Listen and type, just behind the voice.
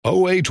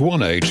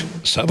0818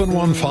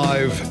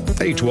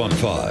 715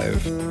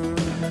 815.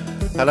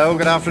 Hello,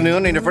 good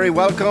afternoon, and you're very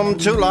welcome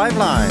to Live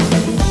Line.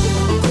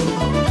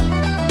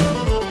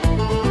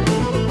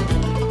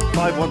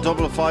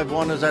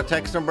 51551 is our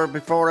text number.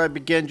 Before I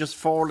begin, just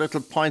 4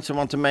 little points I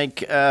want to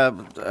make.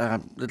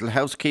 Little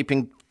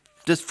housekeeping.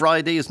 This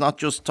Friday is not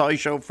just Toy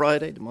Show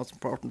Friday, the most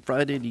important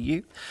Friday of the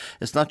year.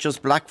 It's not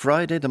just Black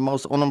Friday, the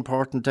most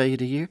unimportant day of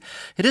the year.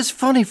 It is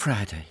Funny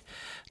Friday,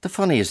 the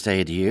funniest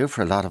day of the year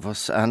for a lot of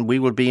us. And we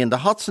will be in the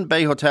Hudson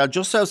Bay Hotel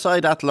just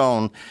outside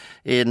Athlone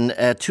in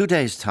 2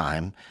 days'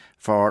 time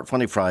for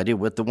Funny Friday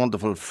with the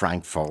wonderful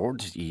Frank Ford,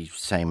 the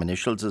same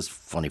initials as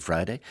Funny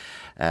Friday.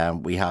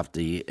 We have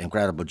the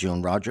incredible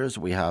June Rogers.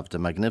 We have the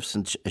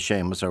magnificent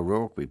Seamus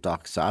O'Rourke. We've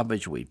Doc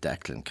Savage. We've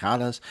Declan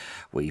Callis.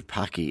 We've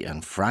Packy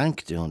and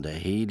Frank doing the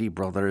Healy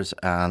brothers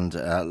and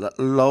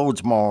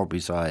loads more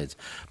besides.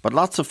 But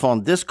lots of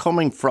fun this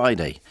coming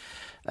Friday.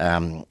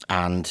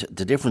 And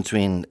the difference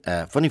between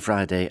Funny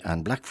Friday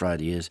and Black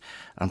Friday is,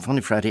 on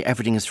Funny Friday,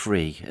 everything is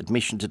free.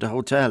 Admission to the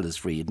hotel is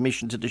free.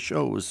 Admission to the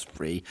show is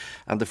free.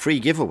 And the free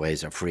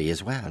giveaways are free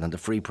as well, and the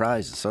free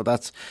prizes. So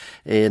that's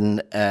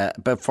in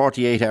about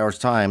 48 hours'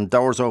 time.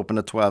 Doors open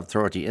at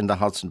 12:30 in the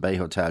Hudson Bay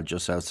Hotel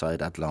just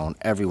outside Athlone.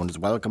 Everyone is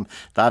welcome.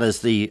 That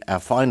is the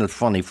final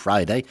Funny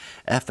Friday,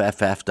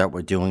 FFF, that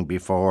we're doing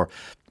before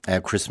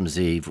Christmas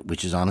Eve,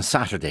 which is on a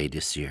Saturday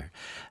this year,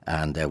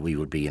 and we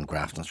will be in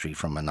Grafton Street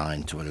from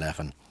 9 to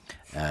 11.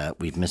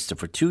 We've missed it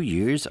for 2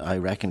 years. I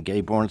reckon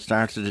Gay Byrne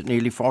started it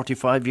nearly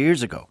 45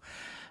 years ago,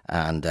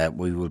 and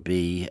we will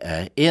be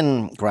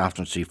in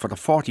Grafton Street for the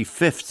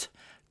 45th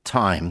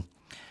time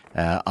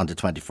on the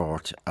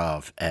 24th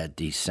of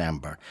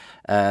December.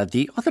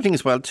 The other thing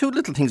as well, 2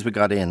 little things we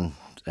got in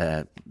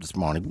this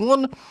morning.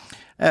 One,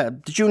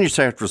 the junior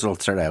cert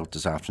results are out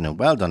this afternoon.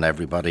 Well done,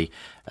 everybody.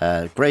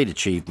 Great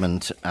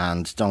achievement,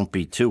 and don't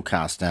be too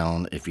cast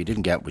down if you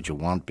didn't get what you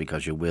want,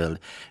 because you will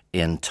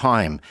in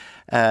time.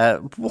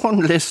 One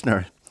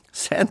listener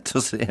sent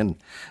us in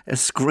a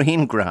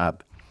screen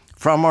grab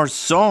from our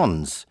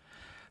son's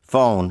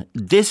phone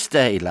this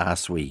day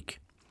last week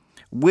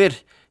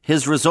with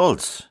his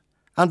results,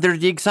 and they're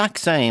the exact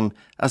same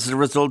as the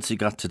results he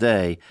got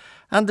today.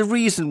 And the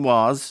reason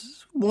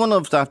was, one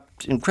of that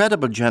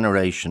incredible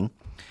generation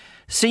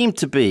seemed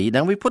to be,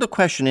 now we put a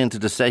question into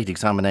the State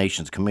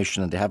Examinations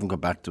Commission and they haven't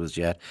got back to us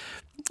yet.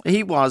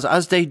 He was,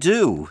 as they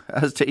do,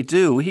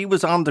 he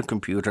was on the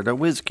computer, they're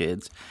whiz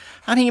kids,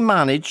 and he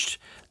managed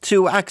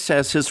to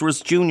access his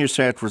junior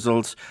cert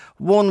results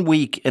 1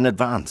 week in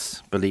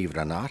advance, believe it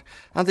or not.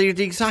 And they're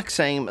the exact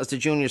same as the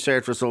junior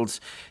cert results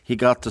he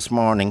got this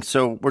morning.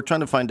 So we're trying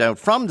to find out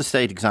from the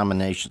State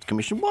Examinations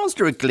Commission, was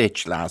there a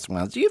glitch last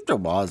Wednesday? If there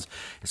was,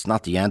 it's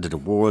not the end of the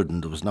world,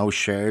 and there was no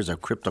shares or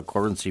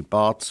cryptocurrency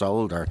bought,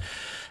 sold or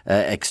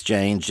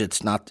exchanged.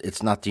 It's not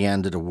the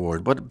end of the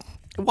world. But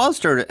was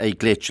there a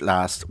glitch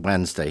last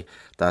Wednesday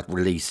that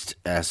released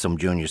some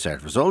junior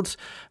cert results?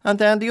 And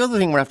then the other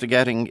thing we're after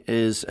getting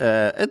is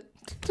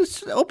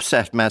this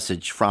upset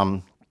message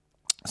from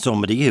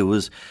somebody who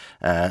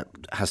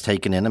has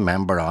taken in a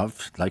member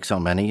of, like so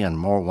many and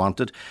more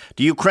wanted,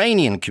 the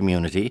Ukrainian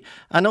community.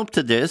 And up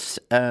to this,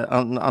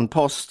 on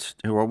Post,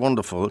 who are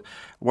wonderful,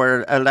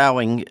 were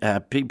allowing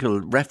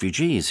people,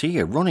 refugees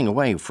here, running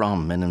away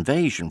from an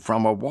invasion,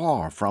 from a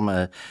war, from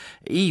a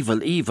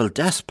evil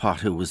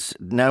despot who was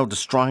now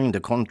destroying the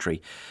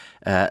country.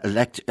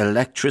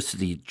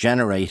 Electricity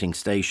generating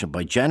station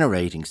by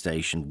generating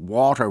station,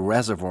 water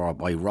reservoir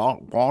by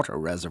water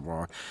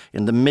reservoir,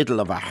 in the middle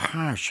of a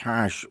harsh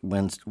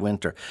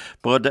winter.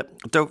 But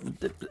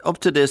up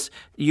to this,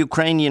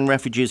 Ukrainian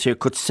refugees here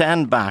could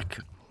send back,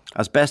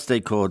 as best they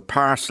could,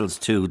 parcels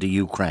to the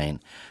Ukraine,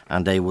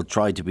 and they would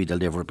try to be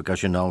delivered,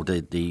 because, you know,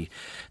 the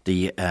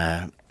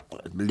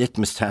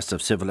litmus test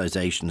of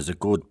civilization is a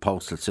good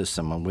postal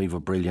system, and we've a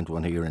brilliant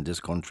one here in this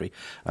country,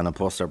 and the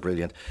posts are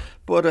brilliant.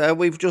 But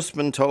we've just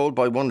been told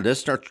by one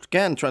listener,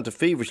 again trying to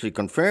feverishly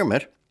confirm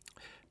it,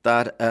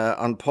 that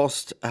An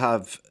Post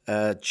have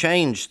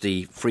changed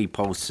the free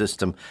post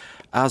system.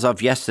 As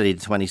of yesterday,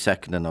 the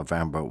 22nd of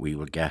November, we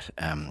will get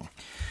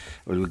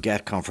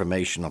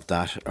confirmation of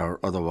that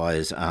or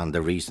otherwise, and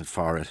the reason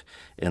for it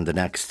in the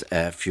next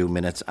few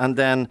minutes. And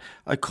then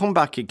I come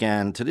back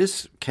again to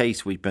this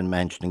case we've been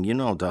mentioning, you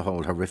know, the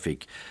whole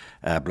horrific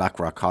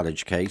Blackrock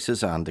College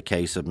cases and the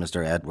case of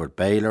Mr. Edward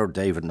Baylor.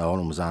 David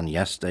Nolan was on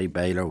yesterday.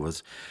 Baylor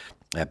was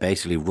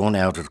basically run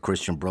out of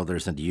Christian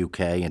Brothers in the UK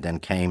and then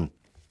came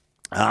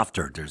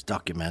after. There's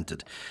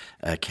documented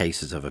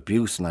cases of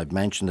abuse, and I've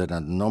mentioned it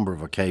on a number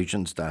of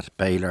occasions that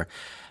Baylor,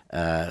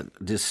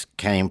 this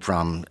came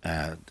from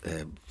a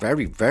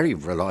very, very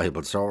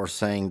reliable source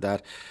saying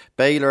that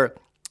Baylor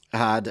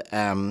had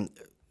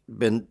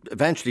been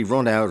eventually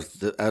run out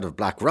of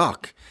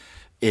Blackrock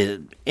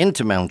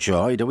into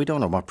Mountjoy, though we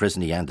don't know what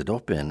prison he ended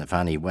up in, if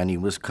any, when he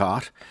was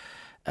caught.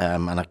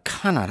 And I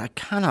cannot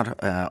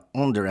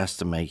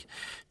underestimate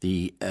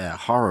the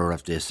horror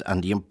of this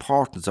and the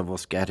importance of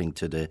us getting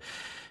to the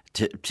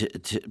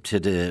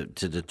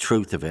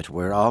truth of it.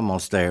 We're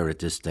almost there at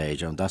this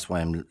stage, and that's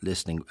why I'm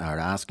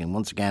asking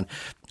once again.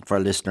 for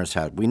listeners'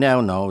 help. We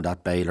now know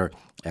that Baylor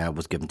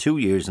was given 2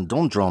 years in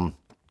Dundrum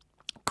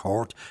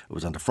Court. It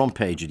was on the front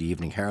page of the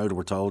Evening Herald,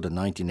 we're told, in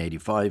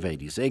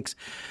 1985-86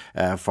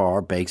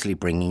 for basically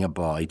bringing a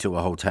boy to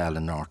a hotel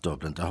in North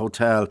Dublin. The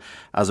hotel,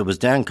 as it was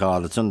then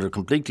called, it's under a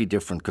completely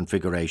different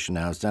configuration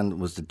now. Then it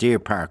was the Deer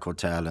Park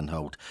Hotel in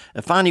Howth.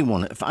 If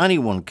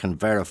anyone can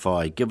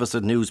verify, give us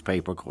a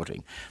newspaper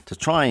cutting to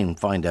try and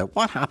find out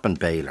what happened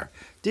Baylor.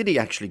 Did he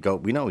actually go?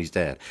 We know he's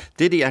dead.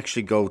 Did he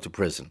actually go to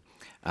prison?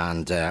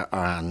 And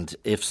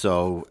if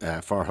so,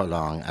 for how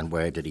long, and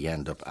where did he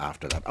end up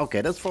after that?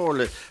 Okay, that's four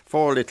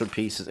little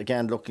pieces.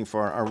 Again, looking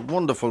for our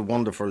wonderful,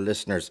 wonderful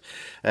listeners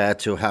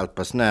to help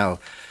us now.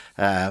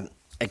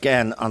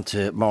 Again,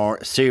 onto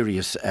more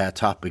serious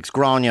topics.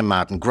 Grania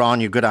Madden.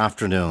 Grania, good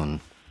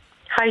afternoon.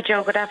 Hi,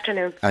 Joe. Good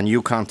afternoon. And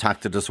you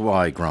contacted us.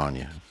 Why,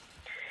 Grania?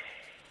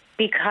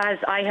 Because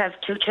I have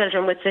 2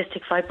 children with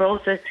cystic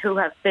fibrosis who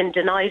have been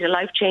denied a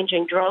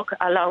life-changing drug,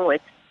 along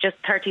with just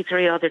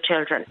 33 other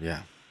children.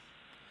 Yeah.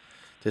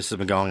 This has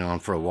been going on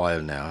for a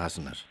while now,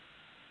 hasn't it?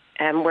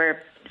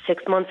 We're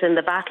 6 months in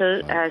the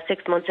battle,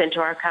 6 months into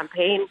our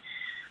campaign.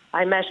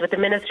 I met with the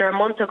minister a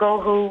month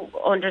ago who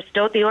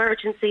understood the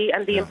urgency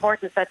and the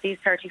importance that these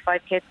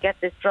 35 kids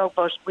get this drug,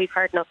 but we've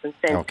heard nothing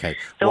since. Okay.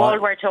 So all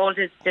we're told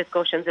is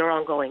discussions are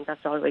ongoing.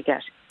 That's all we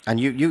get. And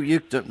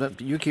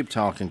you keep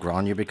talking,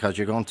 Grania, because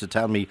you're going to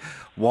tell me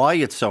why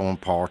it's so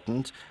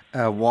important,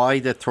 why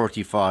the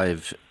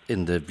 35,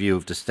 in the view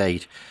of the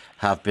state,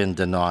 have been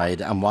denied,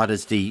 and what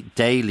is the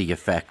daily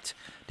effect,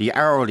 the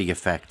hourly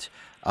effect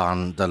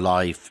on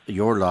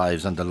your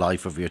lives and the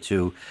life of your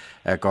 2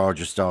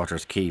 gorgeous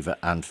daughters, Kiva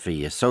and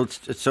Fia.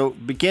 So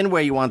begin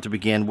where you want to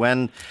begin.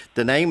 When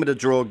the name of the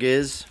drug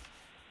is?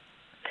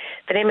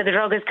 The name of the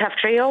drug is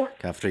Kaftrio.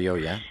 Kaftrio,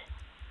 yeah.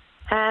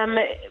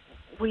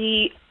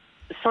 We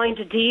signed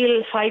a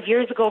deal 5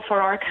 years ago for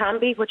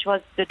Orkambi, which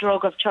was the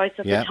drug of choice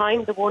at the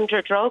time, the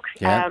wonder drug.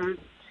 Yeah.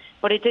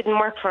 But it didn't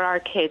work for our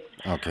kids.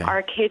 Okay.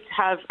 Our kids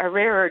have a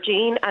rarer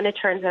gene, and it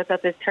turns out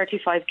that there's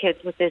 35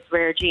 kids with this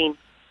rare gene.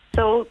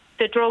 So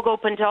the drug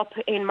opened up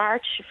in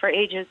March for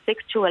ages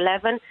 6 to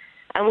 11,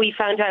 and we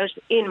found out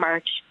in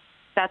March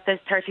that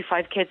there's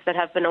 35 kids that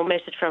have been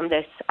omitted from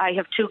this. I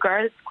have 2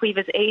 girls,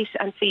 Quiva's 8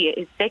 and Fia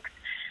is 6.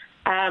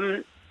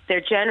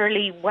 They're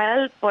generally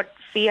well, but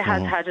Fia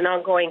has had an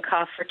ongoing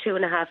cough for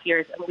 2.5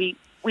 years, and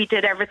we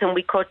did everything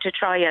we could to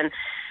try and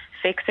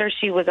fix her.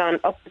 She was on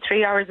up to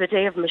 3 hours a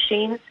day of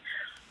machines.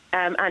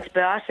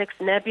 Antibiotics,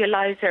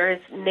 nebulizers,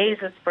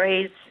 nasal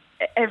sprays,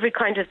 every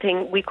kind of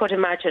thing we could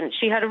imagine.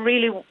 She had a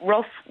really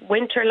rough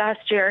winter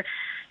last year.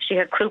 She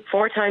had croup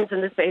 4 times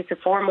in the space of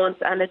 4 months,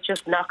 and it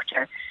just knocked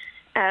her.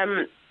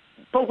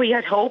 But we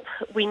had hope.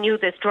 We knew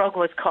this drug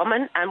was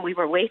coming, and we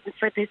were waiting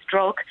for this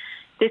drug,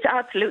 this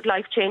absolute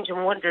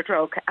life-changing wonder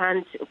drug.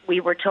 And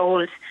we were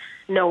told,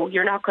 no,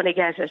 you're not going to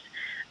get it.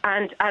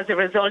 And as a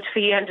result,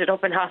 Fia ended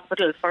up in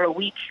hospital for a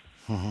week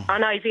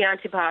on IV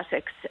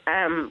antibiotics,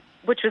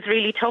 which was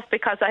really tough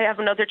because I have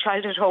another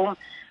child at home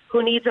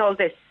who needs all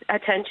this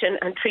attention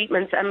and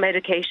treatments and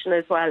medication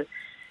as well.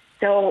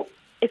 So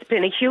it's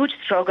been a huge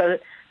struggle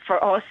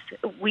for us.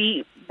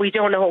 We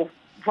don't know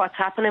what's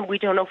happening. We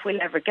don't know if we'll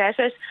ever get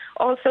it.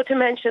 Also to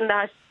mention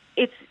that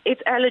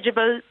it's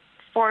eligible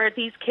for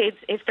these kids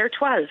if they're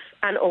 12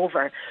 and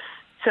over.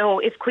 So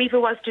if Quiva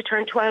was to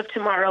turn 12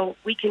 tomorrow,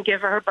 we can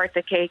give her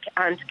birthday cake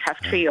and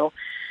Kaftrio.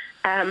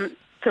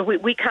 So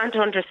we can't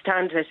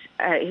understand it.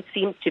 It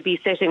seems to be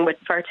sitting with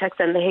Vertex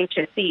and the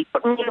HSE.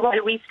 But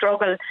meanwhile, we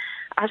struggle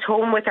at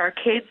home with our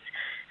kids.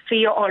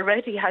 Fia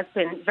already has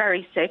been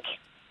very sick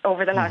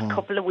over the last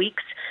couple of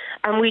weeks.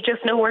 And we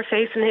just know we're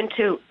facing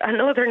into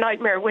another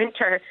nightmare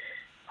winter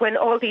when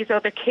all these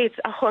other kids,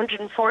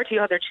 140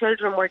 other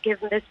children, were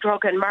given this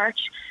drug in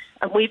March.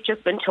 And we've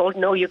just been told,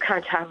 no, you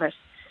can't have it.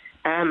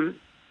 And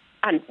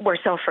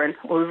we're suffering.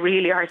 We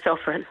really are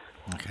suffering.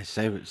 Okay,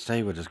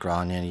 stay with us,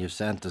 Grania. You've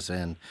sent us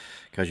in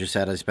because you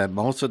said I spent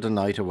most of the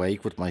night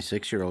awake with my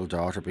 6-year-old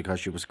daughter because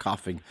she was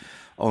coughing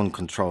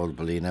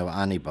uncontrollably. Now,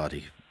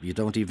 anybody, you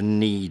don't even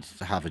need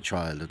to have a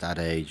child at that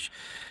age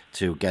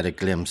to get a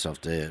glimpse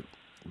of the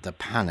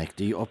panic,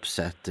 the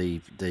upset,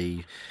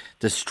 the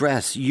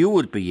stress you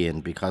would be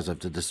in because of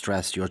the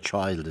distress your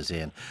child is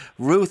in.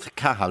 Ruth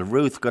Cahill.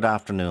 Ruth, good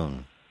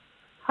afternoon.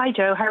 Hi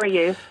Joe, how are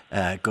you?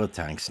 Good,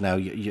 thanks. Now,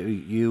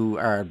 you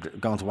are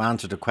going to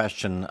answer the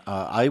question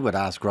I would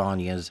ask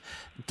Grania is,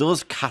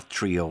 does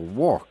Kaftrio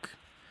work?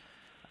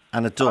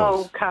 And it does.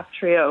 Oh,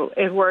 Kaftrio,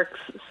 it works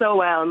so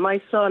well.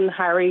 My son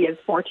Harry is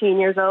 14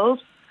 years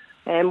old,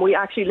 and we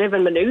actually live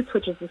in Maynooth,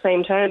 which is the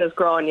same town as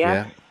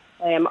Grania.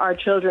 Our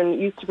children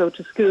used to go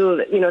to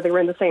school, they were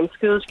in the same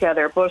school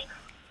together, but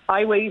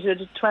I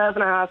waited 12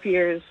 and a half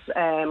years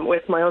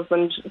with my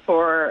husband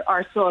for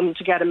our son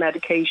to get a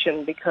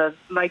medication because,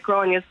 like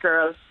Grania's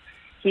girls,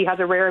 he has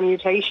a rare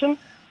mutation.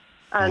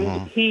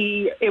 And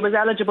it was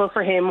eligible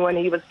for him when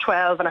he was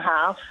 12 and a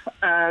half,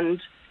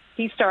 and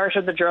he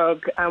started the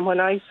drug. And when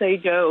I say,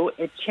 Joe,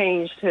 it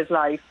changed his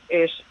life.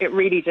 It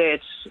really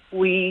did.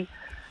 We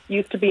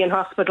used to be in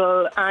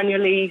hospital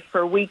annually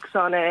for weeks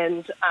on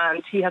end,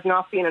 and he has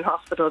not been in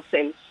hospital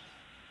since.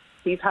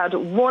 He's had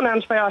one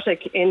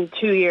antibiotic in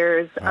 2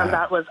 years, and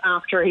that was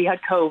after he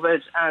had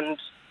COVID, and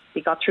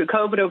he got through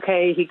COVID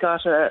okay. He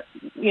got an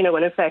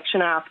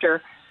infection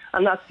after,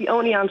 and that's the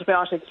only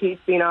antibiotic he's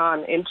been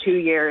on in 2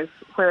 years,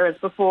 whereas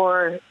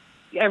before,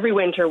 every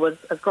winter was,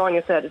 as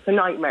Grania said, it's a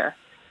nightmare.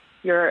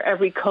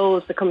 Every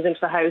cold that comes into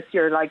the house,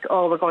 you're like,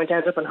 oh, we're going to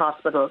end up in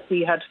hospital.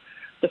 He had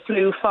the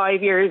flu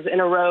 5 years in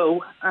a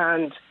row,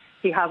 and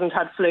he hasn't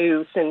had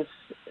flu since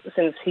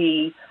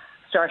he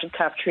started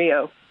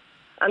Kaftrio.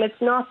 And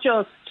it's not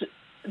just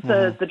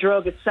the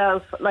drug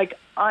itself. Like,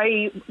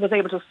 I was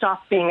able to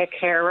stop being a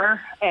carer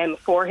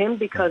for him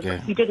because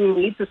he didn't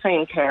need the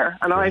same care.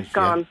 And I've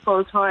gone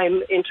full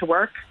time into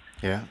work.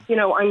 Yeah.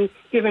 I'm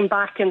giving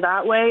back in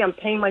that way. I'm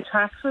paying my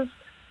taxes.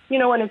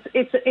 And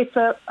it's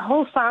a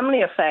whole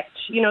family effect.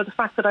 The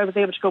fact that I was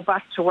able to go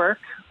back to work.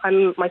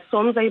 My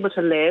son's able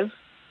to live.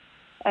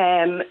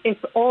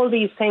 It's all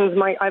these things.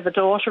 I have a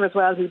daughter as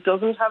well who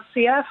doesn't have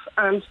CF,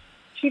 and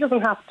she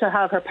doesn't have to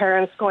have her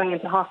parents going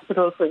into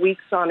hospital for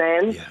weeks on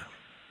end. Yeah.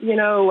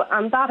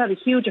 And that had a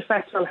huge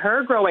effect on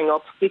her growing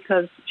up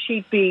because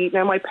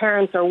now my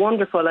parents are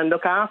wonderful and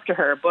look after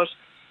her, but,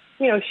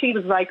 she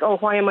was like, oh,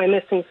 why am I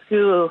missing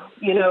school?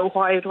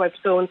 Why do I have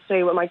to go and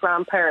stay with my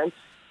grandparents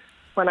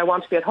when I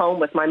want to be at home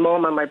with my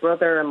mum and my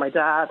brother and my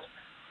dad?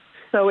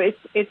 So it's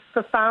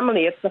the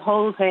family, it's the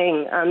whole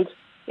thing. And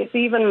it's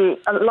even,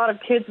 a lot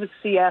of kids with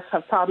CF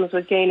have problems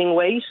with gaining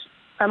weight.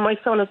 And my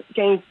son has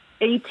gained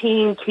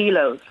 18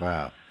 kilos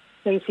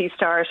since he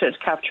started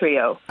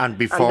Kaftrio. And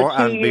before,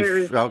 But 2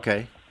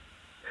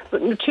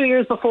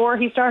 years before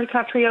he started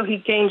Kaftrio, he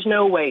gained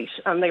no weight.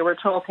 And they were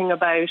talking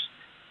about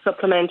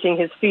supplementing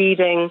his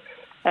feeding,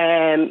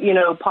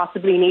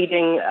 possibly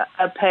needing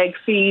a peg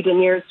feed in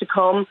years to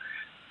come.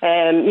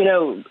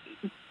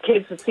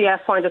 Kids with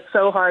CF find it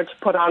so hard to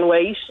put on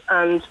weight.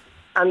 And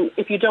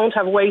if you don't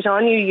have weight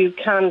on you, you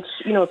can't,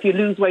 if you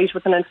lose weight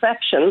with an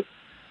infection,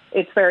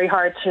 it's very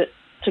hard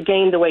to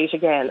gain the weight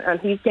again.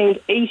 And he's gained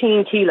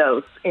 18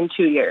 kilos in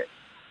 2 years.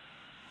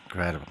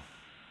 Incredible.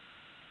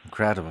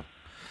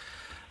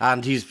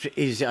 And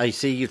he's I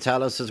see you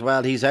tell us as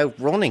well, he's out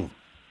running.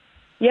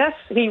 Yes,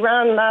 he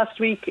ran last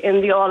week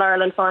in the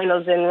All-Ireland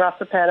finals in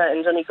Rossapella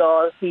in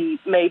Donegal. He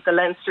made the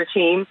Leinster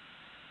team.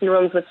 He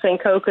runs with St.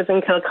 Cocos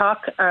in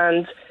Kilcock.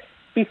 And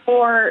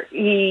before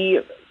he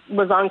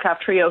was on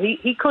Kaftrio,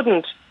 he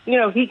couldn't,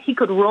 he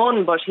could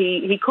run, but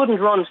he couldn't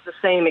run to the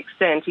same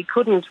extent. He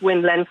couldn't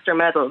win Leinster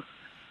medals.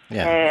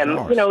 Yeah,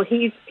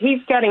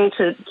 he's getting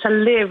to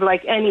live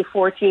like any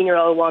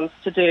 14-year-old wants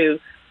to do.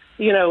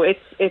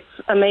 It's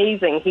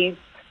amazing. He's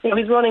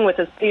running with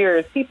his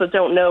peers. People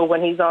don't know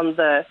when he's on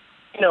the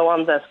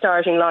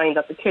starting line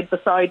that the kid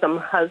beside them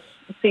has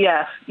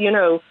CF.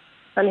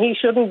 And he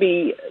shouldn't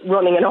be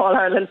running in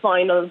All-Ireland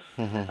finals.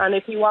 Mm-hmm. And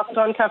if he wasn't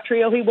on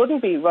Kaftrio, he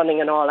wouldn't be running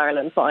in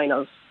All-Ireland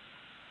finals.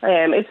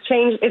 It's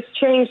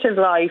changed his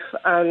life,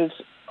 and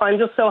I'm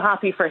just so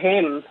happy for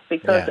him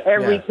because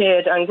every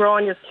kid, and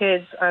Grania's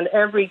kids, and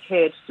every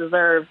kid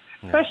deserves,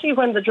 especially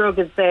when the drug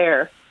is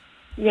there,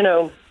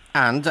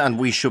 And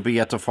we should be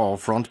at the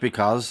forefront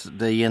because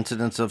the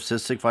incidence of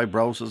cystic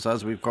fibrosis,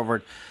 as we've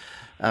covered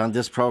on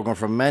this programme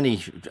for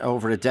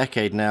over a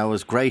decade now,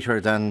 is greater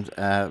than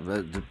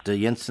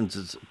the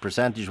instances,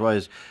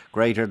 percentage-wise,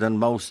 greater than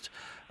most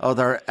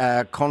other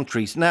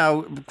countries.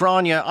 Now,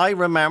 Grania, I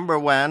remember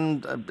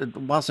when, it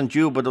wasn't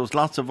you, but there was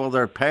lots of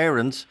other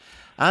parents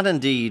and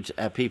indeed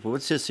people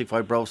with cystic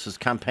fibrosis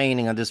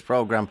campaigning on this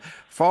programme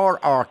for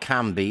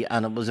Orkambi,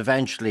 and it was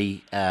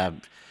eventually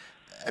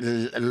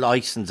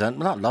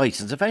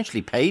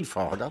eventually paid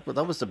for.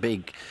 That was the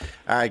big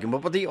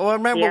argument. But I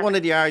remember one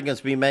of the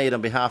arguments being made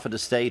on behalf of the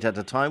state at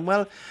the time.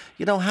 Well,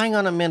 hang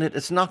on a minute,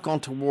 it's not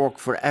going to work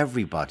for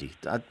everybody.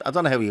 I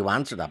don't know how you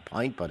answer that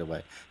point, by the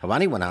way, how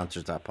anyone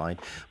answers that point.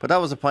 But that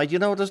was the point.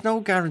 There's no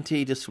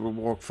guarantee this will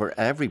work for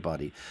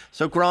everybody.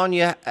 So,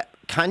 Grania,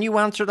 can you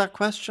answer that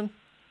question?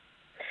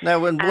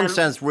 Now, in one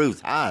sense,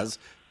 Ruth has,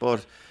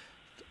 but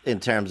in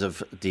terms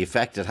of the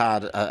effect it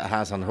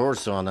has on her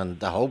son and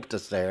the hope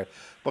that's there.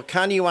 But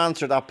can you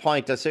answer that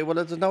point? I say, well,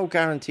 there's no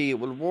guarantee it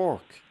will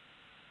work.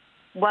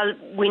 Well,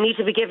 we need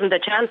to be given the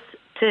chance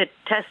to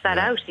test that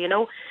out,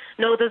 No,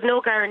 there's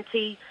no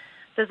guarantee.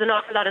 There's an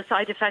awful lot of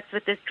side effects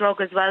with this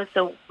drug as well,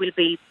 so we'll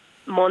be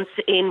months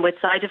in with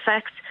side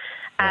effects.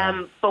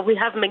 But we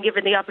haven't been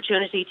given the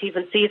opportunity to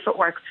even see if it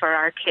works for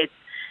our kids.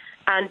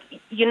 And,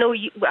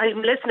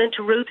 I'm listening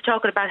to Ruth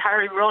talking about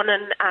Harry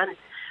running, and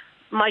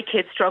my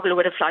kids struggle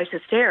with a flight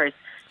of stairs.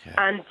 Yeah.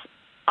 And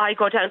I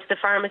go down to the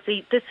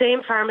pharmacy, the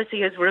same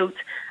pharmacy as Ruth,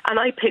 and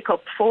I pick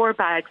up 4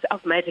 bags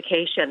of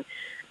medication,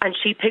 and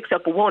she picks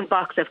up 1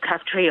 box of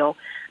Kaftrio.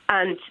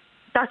 And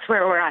that's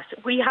where we're at.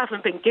 We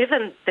haven't been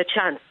given the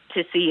chance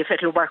to see if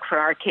it'll work for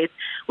our kids.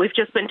 We've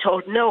just been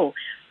told no.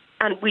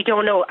 And we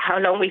don't know how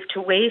long we have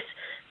to wait.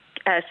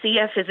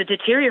 CF is a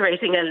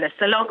deteriorating illness.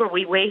 The longer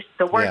we wait,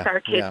 the worse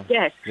our kids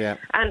get. Yeah.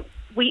 And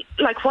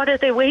what are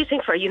they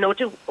waiting for?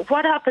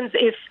 What happens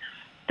if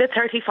the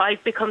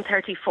 35 become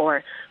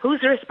 34?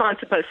 Who's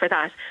responsible for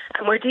that?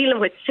 And we're dealing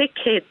with sick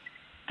kids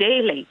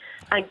daily,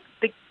 and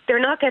they're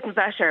not getting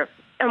better.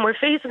 And we're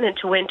phasing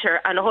into winter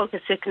and all the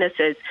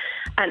sicknesses.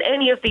 And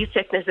any of these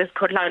sicknesses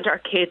could land our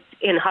kids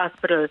in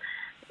hospital,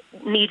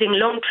 needing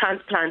lung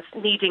transplants,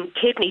 needing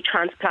kidney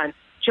transplants,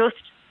 just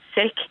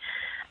sick.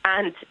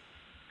 And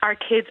our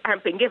kids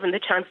aren't being given the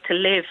chance to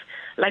live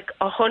like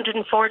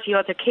 140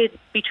 other kids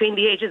between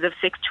the ages of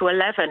 6 to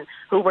 11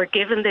 who were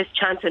given this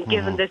chance and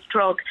given this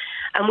drug.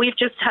 And we've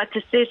just had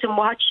to sit and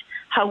watch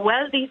how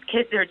well these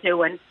kids are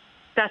doing,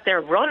 that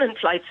they're running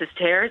flights of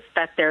stairs,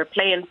 that they're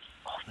playing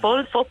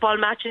full football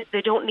matches.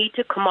 They don't need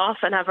to come off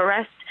and have a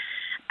rest,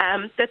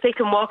 that they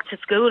can walk to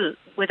school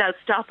without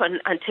stopping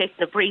and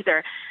taking a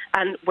breather.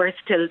 And we're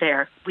still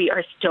there. We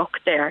are stuck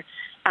there.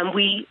 And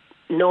we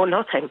know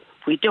nothing.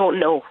 We don't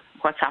know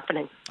what's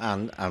happening.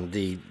 And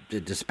the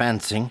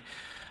dispensing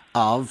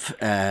of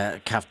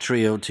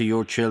Kaftrio to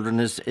your children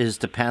is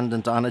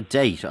dependent on a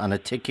date, on a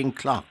ticking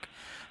clock.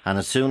 And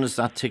as soon as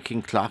that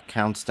ticking clock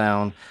counts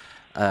down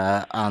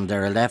on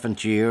their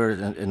 11th year,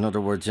 in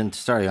other words, on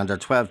their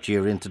 12th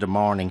year into the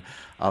morning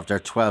of their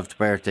 12th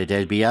birthday,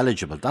 they'll be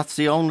eligible. That's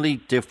the only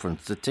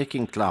difference, the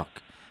ticking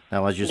clock.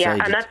 Now, as you say...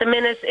 Yeah, and at the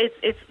minute,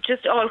 it's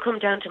just all come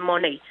down to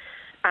money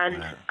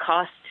and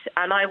cost.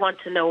 And I want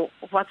to know,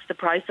 what's the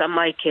price on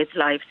my kids'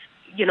 lives?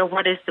 You know,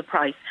 what is the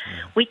price?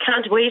 Yeah. We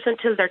can't wait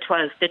until they're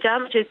 12. The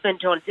damage has been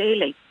done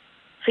daily.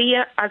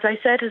 Fia, as I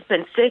said, has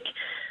been sick.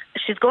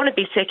 She's going to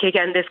be sick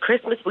again this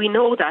Christmas. We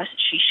know that.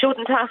 She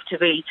shouldn't have to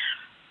be.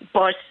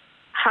 But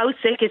how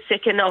sick is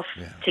sick enough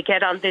to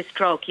get on this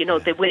drug? You know,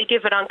 they will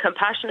give it on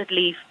compassionate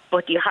leave,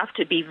 but you have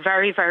to be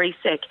very, very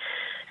sick.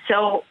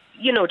 So,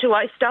 you know, do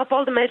I stop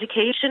all the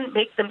medication,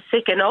 make them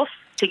sick enough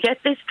to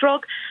get this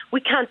drug? We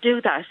can't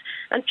do that.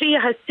 And Fia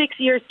has 6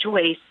 years to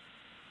wait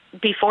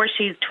before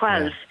she's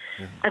 12.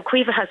 And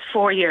Quiva has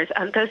 4 years.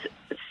 And there's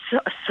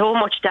so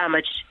much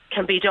damage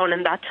can be done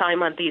in that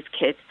time on these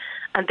kids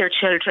and their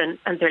children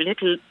and their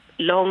little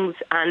lungs.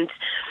 And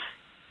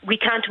we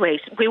can't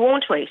wait. We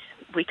won't wait.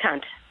 We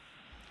can't.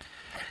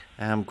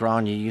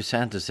 Grania, you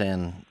sent us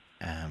in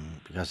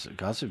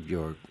because of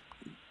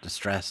the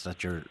stress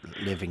that you're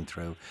living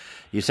through.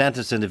 You sent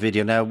us in the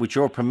video. Now, with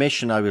your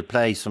permission, I will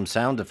play some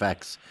sound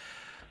effects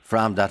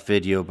from that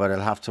video, but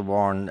I'll have to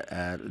warn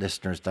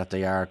listeners that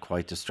they are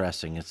quite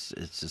distressing. It's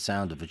the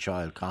sound of a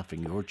child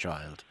coughing, your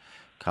child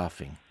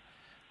coughing.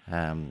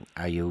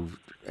 Are you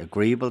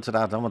agreeable to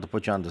that? I don't want to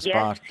put you on the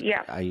spot.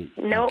 Yes, yeah.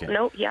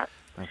 No, yeah.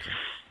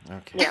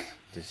 Okay. Yeah.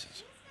 This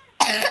is...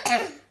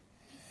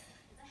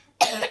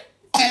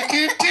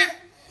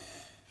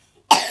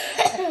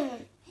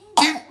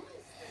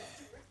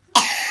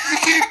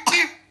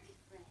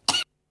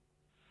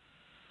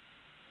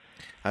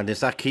 And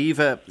is that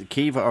Kiva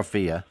or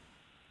Fia?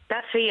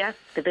 That's Fia,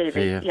 the baby.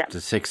 Fia, yeah.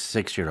 The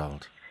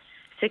six-year-old.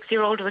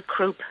 6-year-old with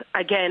croup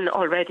again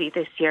already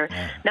this year.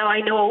 Yeah. Now, I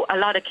know a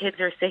lot of kids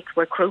are sick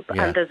with croup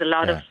and there's a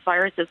lot of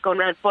viruses going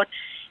around, but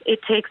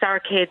it takes our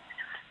kids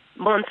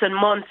months and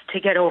months to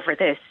get over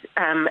this.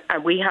 And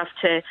we have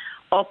to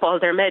up all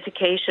their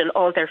medication,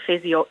 all their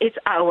physio. It's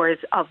hours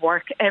of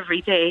work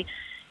every day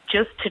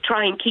just to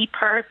try and keep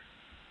her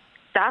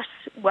that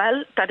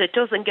it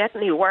doesn't get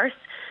any worse.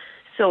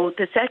 So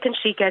the second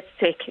she gets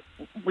sick,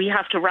 we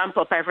have to ramp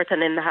up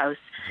everything in the house.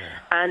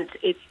 Yeah. And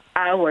it's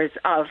hours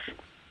of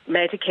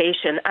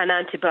medication and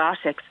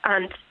antibiotics.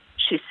 And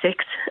she's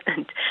 6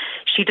 and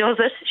she does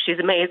it. She's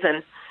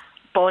amazing.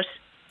 But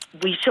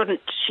she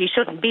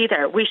shouldn't be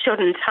there. We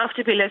shouldn't have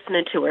to be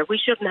listening to her. We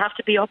shouldn't have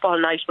to be up all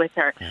night with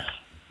her. Yeah.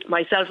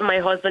 Myself and my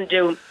husband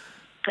do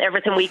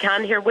everything we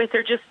can here with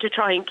her just to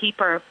try and keep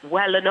her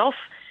well enough.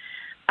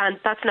 And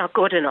that's not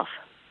good enough.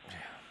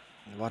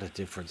 Yeah. What a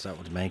difference that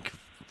would make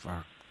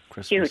for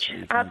Christmas.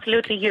 Huge.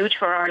 Absolutely huge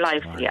for our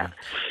lives, yeah.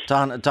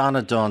 Donna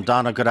Dunn.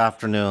 Donna, good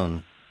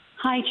afternoon.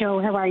 Hi, Joe.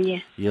 How are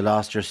you? You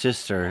lost your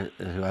sister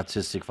who had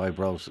cystic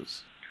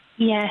fibrosis.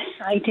 Yes,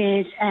 I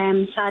did.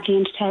 Sadly,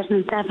 in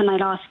 2007, I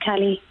lost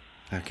Kelly.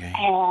 Okay.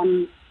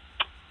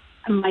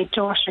 My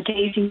daughter,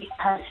 Daisy,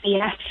 has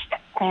VF.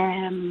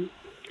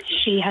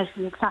 She has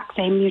the exact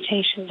same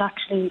mutations,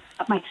 actually,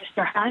 that my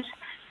sister had.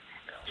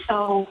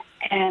 So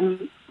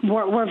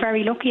we're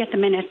very lucky at the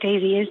minute.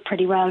 Daisy is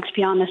pretty well, to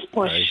be honest,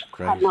 but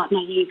great. I'm not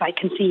naive. I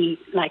can see,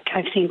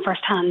 I've seen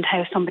firsthand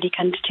how somebody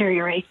can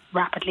deteriorate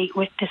rapidly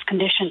with this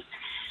condition.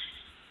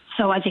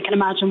 So as you can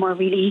imagine, we're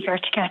really eager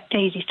to get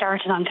Daisy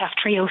started on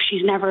Kaftrio.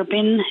 She's never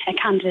been a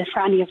candidate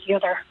for any of the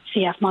other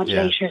CF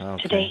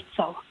modulators to date.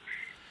 So,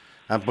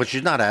 but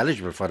she's not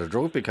eligible for the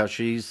drug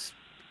because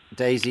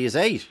Daisy is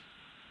 8.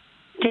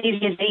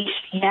 Daisy is 8,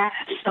 yeah.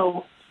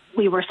 So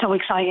we were so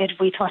excited.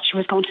 We thought she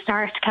was going to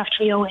start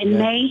Kaftrio in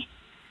May,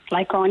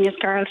 like Grania's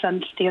girls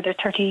and the other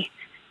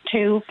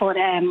 32. But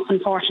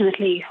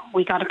unfortunately,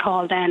 we got a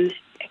call then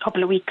a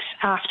couple of weeks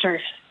after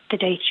the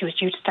date she was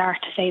due to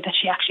start to say that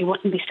she actually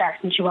wouldn't be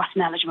starting. She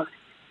wasn't eligible,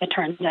 it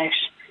turns out.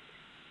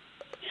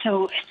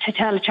 So to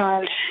tell a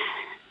child,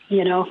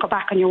 go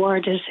back on your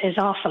word is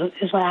awful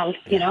as well,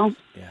 you know.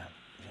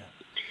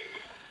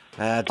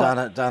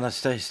 Donna,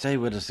 stay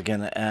with us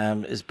again.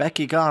 Is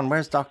Becky gone?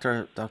 Where's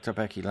Dr.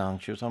 Becky Long?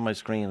 She was on my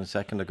screen a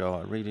second ago.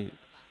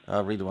 I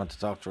really want to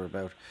talk to her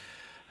about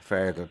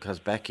Fergal, because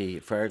Becky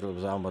Fergal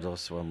was on with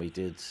us when we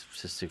did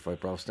cystic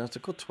fibrosis. Now it's a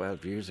good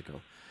 12 years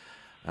ago,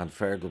 and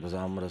Fergal was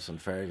on with us, and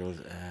Fergal,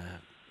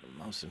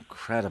 most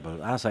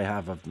incredible, as I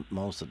have of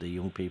most of the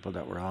young people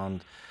that were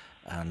on,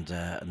 and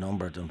a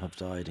number of them have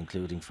died,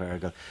 including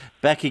Fergal.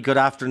 Becky, good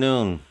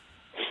afternoon.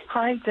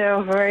 Hi,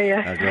 Joe. How are you?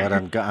 God,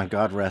 and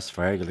God rest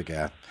Fergal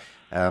again.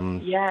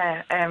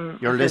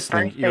 You're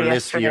listening. You're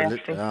listening.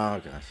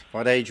 Oh God,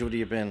 what age would you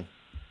have been?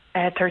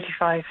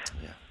 35.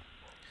 Yeah.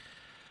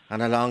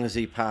 And how long has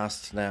he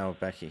passed now,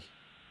 Becky?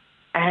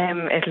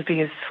 It'll be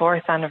his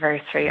 4th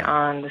anniversary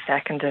on the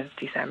 2nd of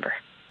December.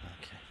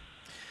 Okay.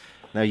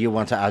 Now you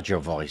want to add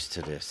your voice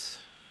to this?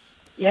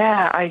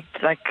 Yeah, I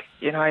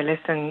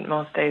listen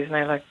most days, and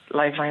I like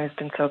Lifeline has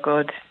been so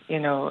good,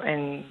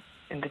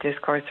 in the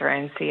discourse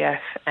around CF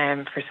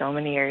for so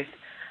many years,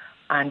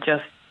 and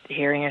just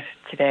hearing it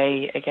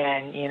today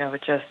again,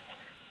 it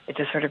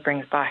just sort of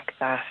brings back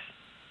that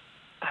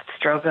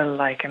struggle.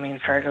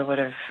 Fergal would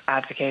have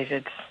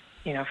advocated,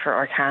 for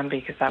Orkambi,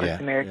 because that was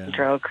the miracle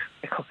drug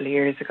a couple of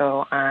years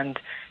ago, and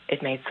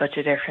it made such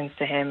a difference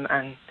to him.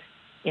 And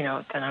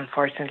then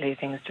unfortunately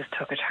things just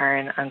took a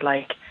turn, and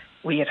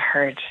we had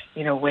heard,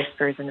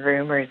 whispers and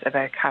rumours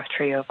about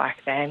Kaftrio back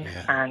then,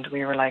 and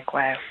we were like,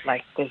 wow,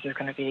 this is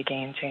going to be a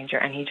game changer,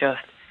 and he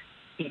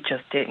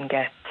just didn't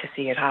get to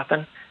see it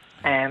happen.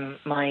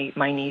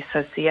 My niece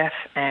has CF,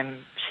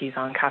 she's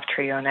on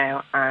Kaftrio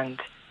now, and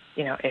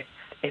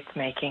it's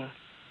making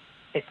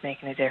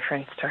a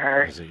difference to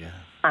her. Is it, yeah?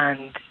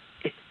 And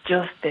it's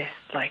just this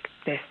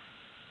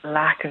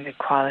lack of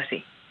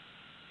equality.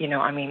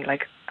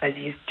 As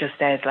you just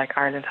said,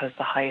 Ireland has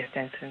the highest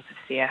incidence of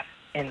CF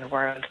in the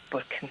world,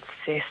 but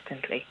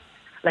consistently,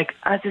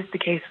 as is the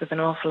case with an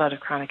awful lot of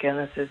chronic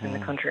illnesses in the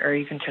country, or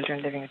even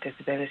children living with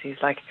disabilities,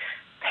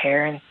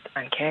 parents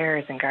and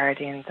carers and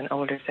guardians and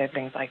older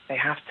siblings, they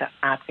have to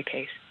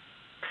advocate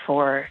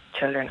for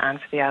children and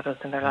for the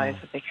adults in their lives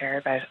that they care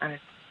about, and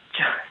it's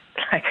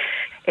just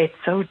it's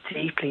so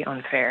deeply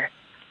unfair.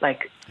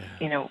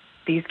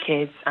 These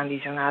kids and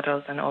these young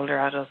adults and older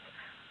adults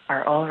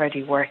are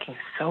already working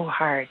so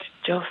hard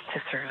just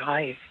to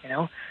survive,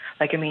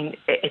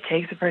 it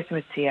takes a person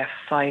with CF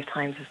 5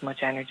 times as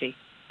much energy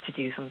to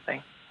do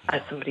something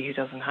as somebody who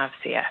doesn't have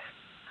CF.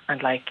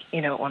 And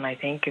when I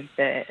think of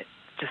the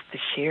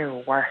sheer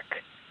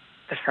work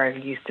that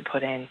Fergal used to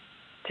put in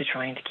to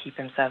trying to keep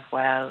himself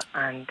well,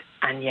 and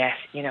yet,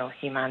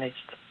 he managed,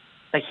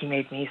 he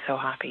made me so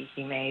happy,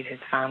 he made his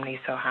family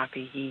so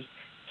happy, he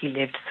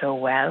lived so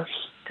well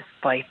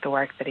despite the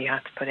work that he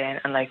had to put in.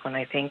 And when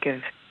I think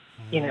of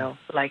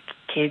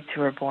kids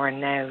who are born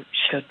now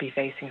should be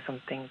facing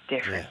something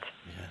different.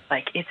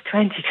 It's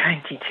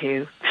 2022.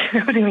 You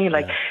know what I mean?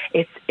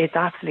 It's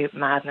absolute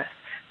madness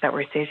that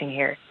we're sitting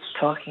here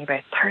talking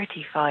about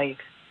 35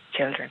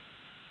 children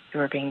who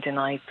are being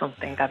denied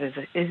something that is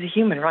a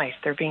human right.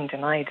 They're being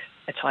denied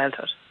a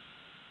childhood.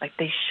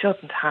 They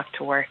shouldn't have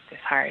to work this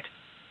hard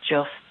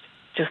just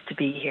to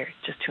be here,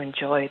 just to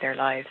enjoy their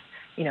lives.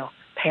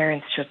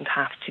 Parents shouldn't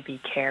have to be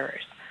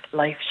carers.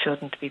 Life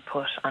shouldn't be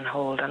put on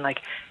hold, and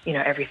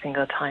every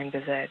single time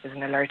there's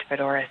an alert about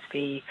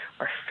RSV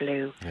or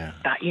flu,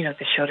 that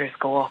the shutters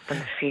go up and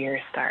the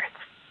fear starts.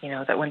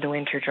 That when the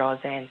winter draws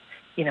in,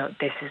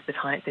 this is the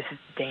time, this is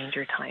the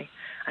danger time,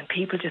 and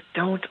people just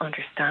don't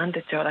understand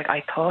it. Joe,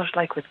 I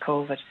thought with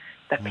COVID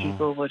that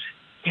people would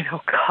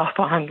cop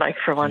on,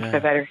 for want of a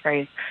better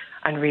phrase,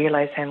 and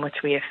realise how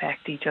much we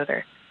affect each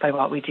other by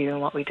what we do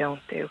and what we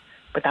don't do.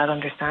 But that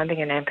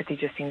understanding and empathy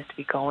just seems to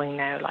be going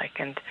now,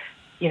 and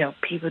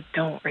people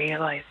don't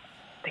realise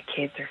that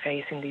kids are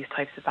facing these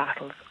types of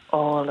battles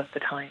all of the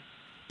time.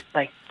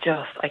 I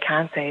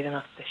can't say it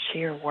enough, the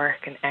sheer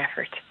work and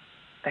effort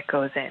that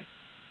goes in.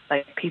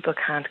 People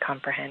can't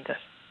comprehend it.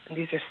 And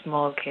these are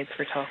small kids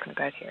we're talking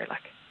about here,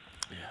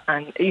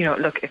 And,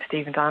 look, if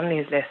Stephen Donnelly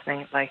is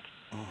listening,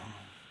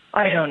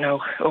 I don't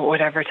know,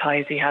 whatever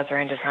ties he has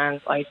around his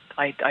hands,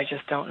 I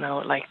just don't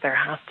know. There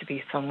has to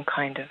be some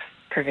kind of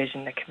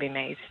provision that can be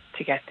made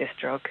to get this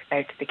drug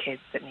out to the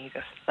kids that need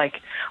it.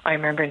 I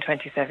remember in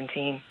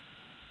 2017,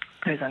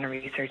 I was on a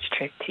research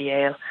trip to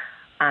Yale,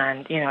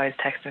 and I was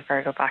texting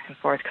Fergal back and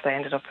forth because I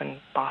ended up in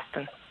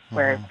Boston,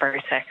 where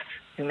Vertex,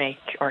 who make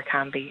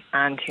Orkambi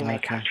and who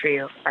make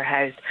Kaftrio, are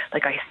housed.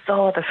 I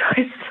saw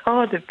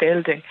the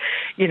building,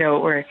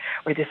 where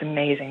this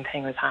amazing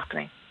thing was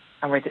happening,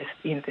 and where this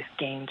this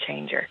game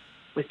changer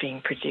was being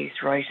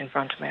produced right in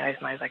front of my eyes,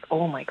 and I was like,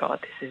 oh my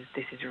God, this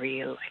is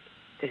real.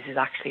 This is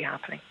actually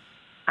happening.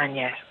 And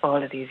yet,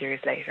 all of these years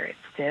later, it's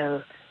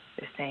still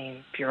the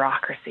same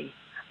bureaucracy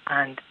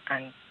and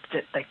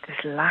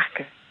this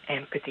lack of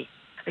empathy.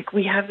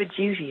 We have a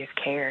duty of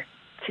care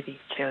to these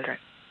children,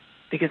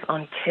 because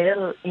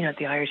until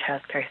the Irish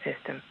healthcare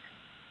system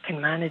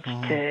can manage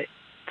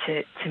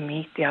to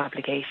meet the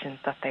obligations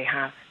that they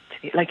have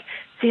to be,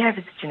 CF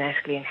is a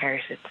genetically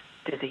inherited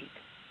disease.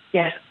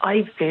 Yet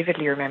I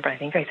vividly remember, I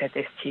think I said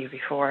this to you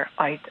before,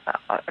 I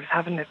was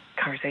having a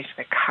conversation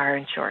about car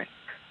insurance.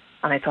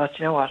 And I thought,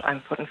 you know what,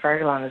 I'm putting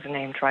Fergal on as a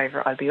named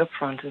driver. I'll be up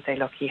front and say,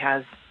 look, he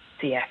has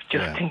CF,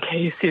 just in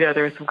case,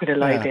 there was some kind of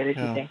liability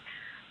thing.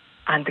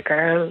 And the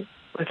girl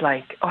was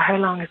like, oh, how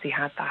long has he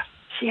had that?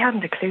 She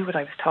hadn't a clue what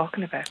I was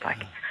talking about.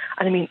 Like,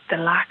 and I mean, the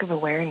lack of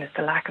awareness,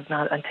 the lack of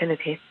knowledge, until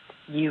it hits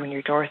you and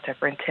your doorstep,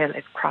 or until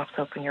it crops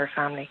up in your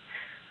family.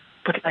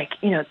 But like,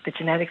 the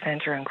genetic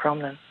centre in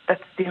Crumlin,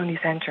 that's the only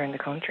centre in the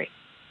country.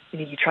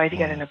 You try to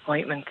get an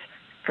appointment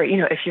for,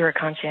 if you're a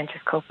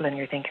conscientious couple and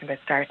you're thinking about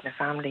starting a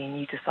family and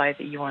you decide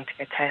that you want to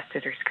get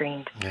tested or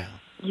screened,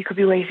 you could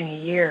be waiting a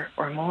year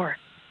or more.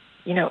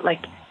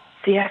 Like,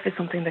 CF is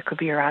something that could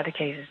be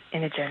eradicated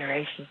in a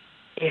generation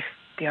if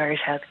the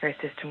Irish healthcare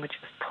system would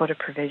just put a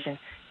provision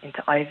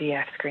into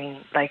IVF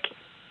screening. Like,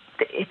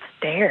 it's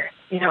there,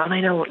 and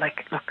I know,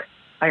 like, look,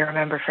 I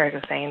remember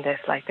Fergal saying this,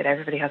 like, that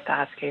everybody has to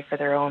advocate for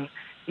their own,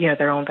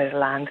 their own bit of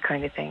land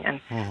kind of thing,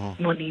 and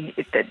money,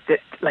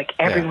 like,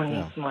 everyone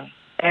needs money.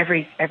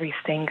 Every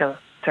single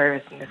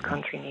service in this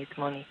country needs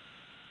money.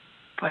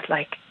 But,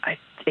 like,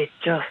 it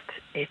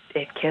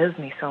kills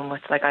me so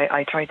much. Like,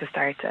 I tried to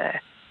start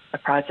a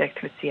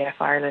project with CF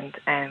Ireland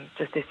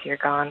just this year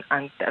gone,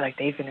 and like,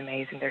 they've been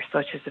amazing. They're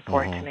such a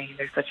support to me.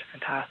 They're such a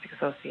fantastic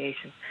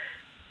association.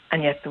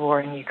 And yet the war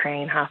in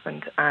Ukraine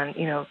happened, and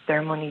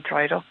their money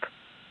dried up,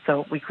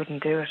 so we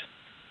couldn't do it.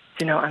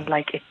 And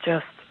like, it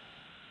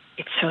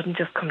shouldn't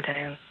just come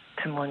down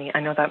to money. I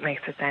know that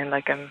makes it sound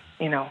like I'm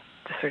the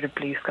sort of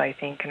blue sky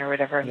thinking or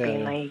whatever, and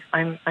being naive.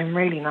 I'm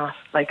really not.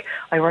 Like,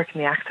 I work in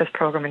the Access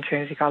program in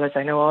Trinity College.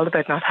 I know all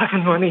about not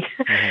having money,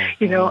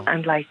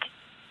 and like,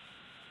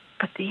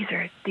 but these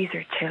are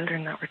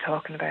children that we're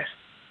talking about.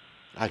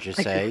 As you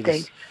like,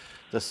 say,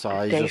 the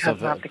size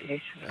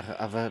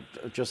of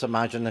just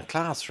imagine a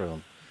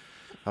classroom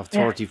of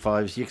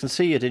 35s. You can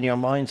see it in your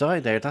mind's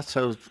eye there. That's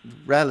how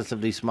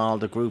relatively small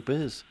the group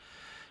is.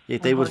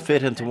 They would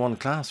fit into one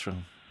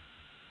classroom.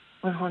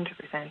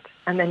 100%.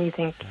 And then you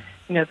think,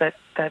 that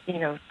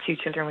two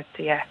children with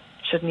CF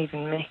shouldn't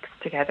even mix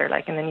together.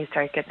 Like, and then you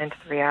start getting into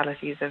the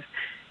realities of,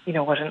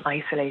 what an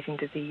isolating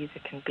disease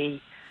it can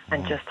be,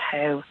 and just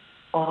how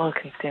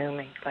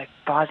all-consuming, like,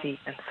 body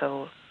and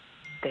soul,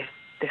 this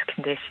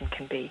condition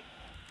can be.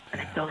 And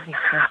it doesn't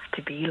have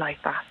to be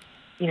like that.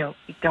 You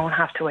don't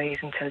have to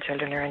wait until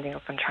children are ending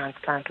up on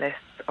transplant lists,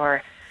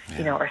 or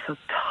are so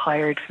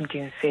tired from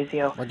doing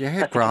physio. Well, you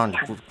heard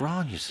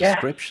Grania's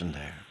description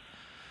there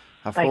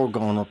of her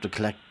going up to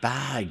collect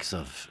bags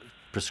of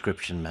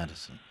prescription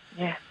medicine.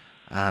 Yeah.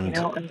 And,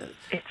 and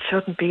it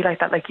shouldn't be like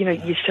that. Like,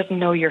 you shouldn't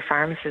know your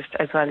pharmacist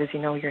as well as you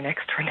know your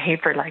next door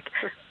neighbour. Like,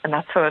 and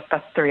that's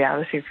the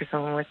reality for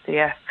someone with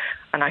CF.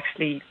 And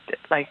actually,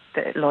 like,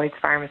 the Lloyd's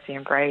Pharmacy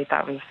in Bray,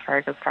 that was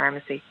Fergal's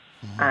pharmacy.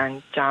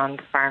 And John,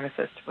 the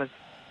pharmacist, was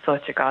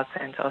such a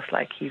godsend to us.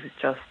 Like, he was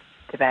just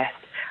the best.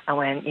 And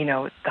when,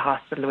 the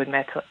hospital would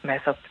mess up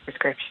the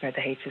prescription, or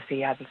the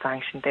HSE hadn't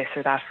sanctioned this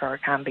or that for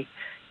Orkambi,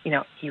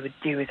 he would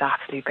do his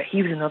absolute best.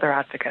 He was another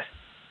advocate.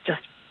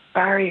 Just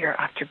barrier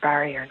after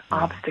barrier and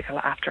obstacle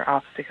after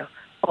obstacle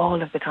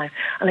all of the time.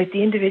 And like,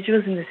 the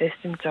individuals in the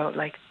system, Joe,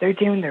 like, they're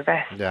doing their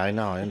best. Yeah, I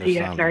know, I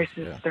understand. The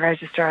nurses, the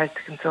registrars, the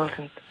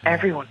consultants,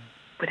 everyone.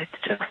 But it's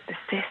just the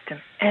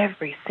system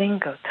every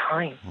single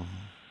time.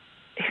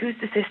 Who's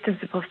the system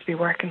supposed to be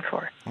working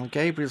for? Well,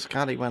 Gabriel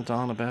Scally went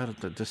on about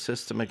it, the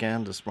system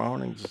again this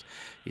morning.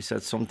 He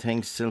said some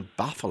things still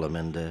baffle him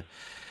in the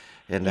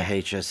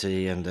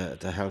HSE and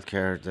the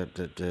healthcare,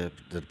 the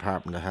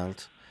Department of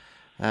Health.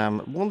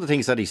 One of the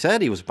things that he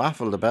said he was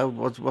baffled about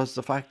was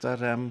the fact that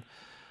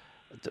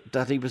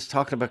that he was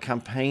talking about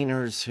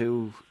campaigners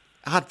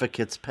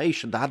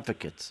patient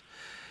advocates,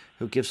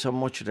 who give so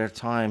much of their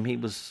time. He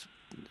was,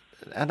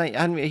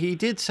 and he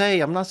did say,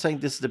 I'm not saying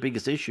this is the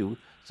biggest issue.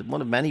 It's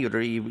one of many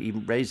other. He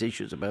raised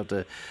issues about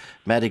the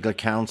medical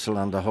council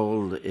and the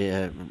whole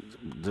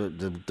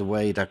the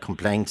way that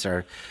complaints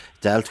are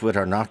dealt with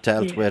or not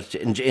dealt with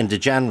in the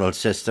general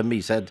system.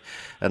 He said,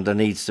 and there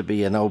needs to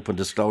be an open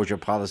disclosure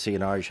policy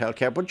in Irish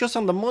healthcare. But just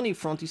on the money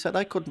front, he said,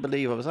 I couldn't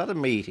believe I was at a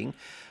meeting.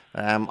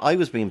 I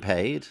was being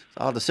paid.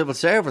 All the civil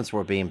servants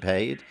were being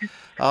paid.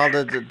 All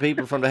the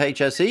people from the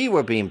HSE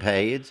were being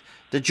paid.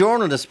 The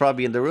journalists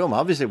probably in the room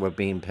obviously were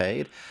being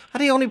paid.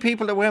 And the only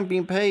people that weren't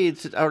being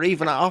paid or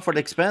even offered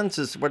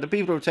expenses were the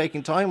people who were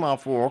taking time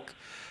off work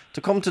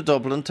to come to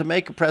Dublin to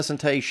make a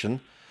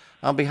presentation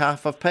on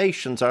behalf of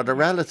patients or their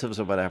relatives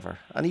or whatever.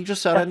 And he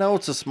just said, I know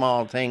it's a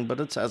small thing, but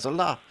it says a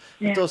lot.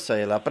 It does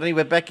say a lot. But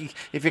anyway, Becky,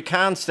 if you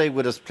can stay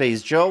with us,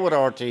 please. Joe at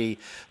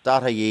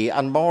RTE.ie,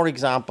 and more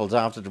examples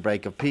after the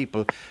break of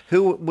people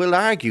who will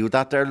argue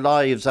that their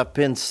lives have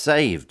been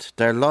saved.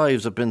 Their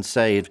lives have been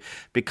saved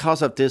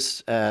because of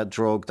this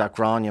drug that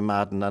Grania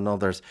Madden and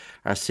others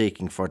are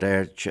seeking for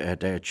their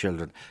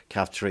children.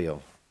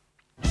 Kaftrio.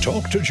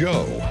 Talk to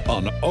Joe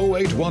on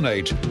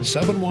 0818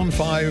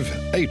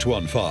 715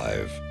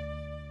 815.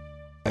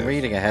 I'm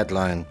reading a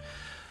headline,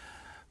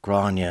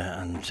 Grania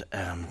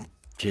and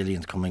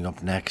Gillian's coming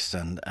up next,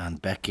 and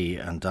Becky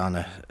and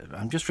Donna.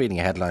 I'm just reading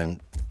a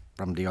headline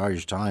from the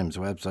Irish Times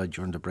website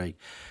during the break.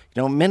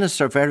 You know,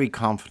 ministers are very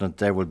confident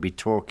there will be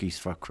turkeys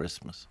for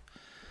Christmas.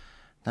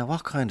 Now,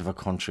 what kind of a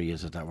country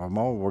is it that we're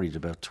more worried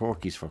about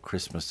turkeys for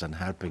Christmas than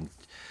helping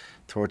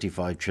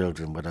 35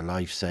 children with a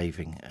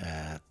life-saving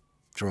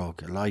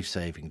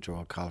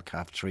drug called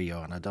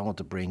Kaftrio? And I don't want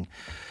to bring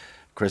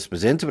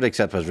Christmas into it,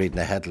 except I was reading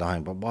the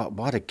headline, but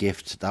what a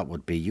gift that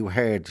would be. You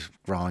heard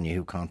Grania,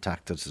 who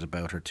contacted us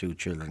about her 2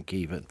 children,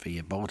 Kiva and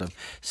Fia, both have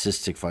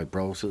cystic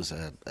fibrosis,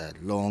 a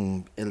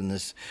lung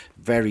illness,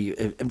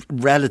 very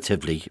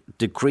relatively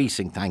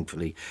decreasing,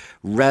 thankfully,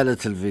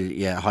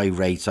 relatively high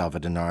rates of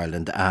it in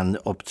Ireland, and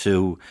up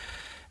to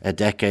a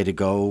decade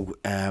ago,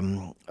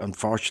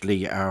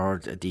 unfortunately,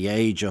 the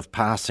age of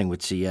passing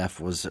with CF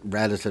was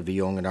relatively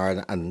young in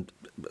Ireland and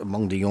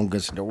among the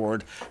youngest in the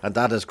world, and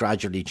that is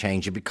gradually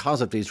changing because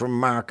of these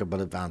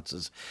remarkable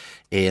advances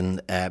in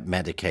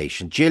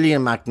medication.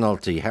 Gillian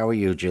McNulty, how are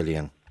you,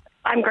 Gillian?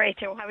 I'm great,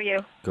 Joe. How are you?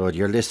 Good.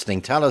 You're listening.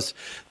 Tell us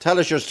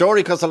your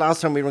story, because the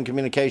last time we were in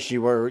communication,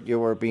 you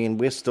were being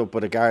whisked up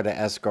with a Garda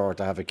escort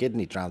to have a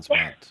kidney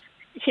transplant.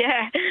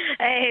 Yeah,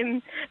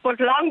 but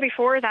long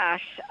before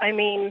that, I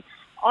mean,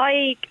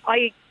 I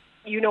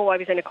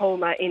was in a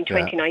coma in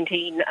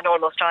 2019 and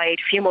almost died.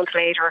 A few months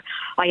later,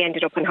 I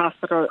ended up in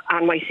hospital,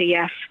 and my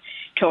CF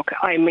took,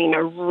 a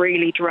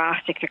really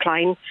drastic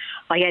decline.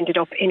 I ended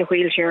up in a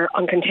wheelchair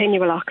on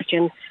continual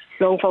oxygen.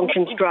 Lung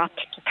functions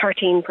dropped to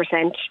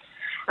 13%.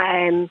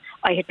 I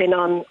had been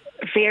on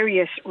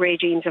various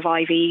regimes of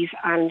IVs,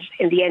 and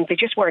in the end, they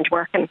just weren't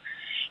working.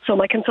 So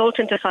my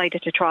consultant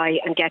decided to try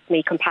and get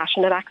me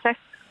compassionate access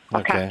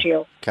of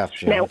Kaftrio.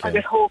 Now, I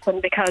was hoping,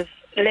 because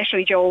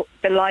literally, Joe,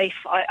 the life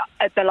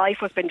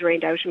was being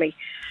drained out of me.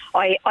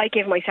 I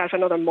gave myself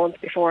another month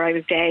before I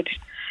was dead.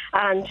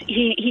 And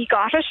he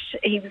got it.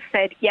 He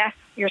said, yes,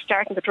 you're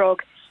starting the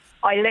drug.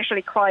 I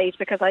literally cried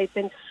because I'd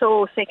been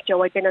so sick,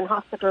 Joe. I'd been in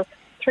hospital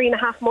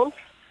 3.5 months,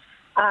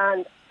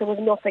 and there was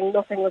nothing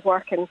was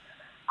working.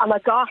 And I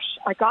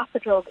got the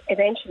drug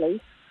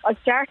eventually. I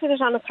started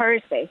it on a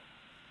Thursday,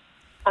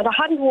 and I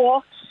hadn't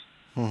walked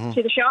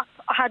to the shop.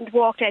 I hadn't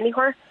walked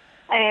anywhere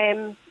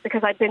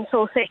because I'd been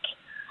so sick.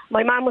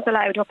 My mum was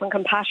allowed up on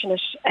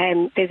compassionate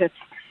visits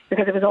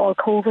because it was all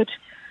COVID,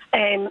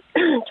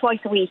 twice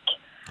a week.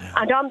 Yeah.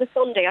 And on the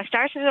Sunday, I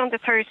started it on the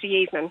Thursday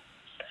evening.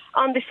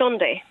 On the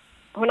Sunday,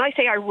 when I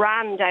say I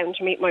ran down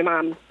to meet my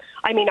mum,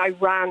 I mean I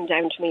ran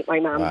down to meet my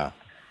mum. Wow.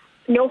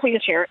 No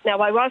wheelchair. Now,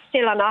 I was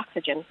still on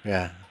oxygen,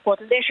 but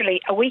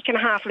literally a week and a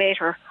half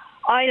later,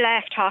 I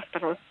left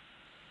hospital.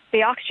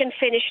 The oxygen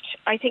finished.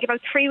 I think about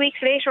 3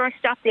 weeks later, I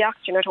stopped the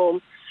oxygen at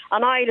home,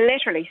 and I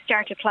literally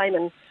started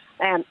climbing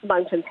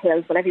mountains,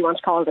 hills, whatever you want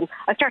to call them.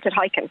 I started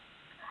hiking,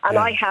 and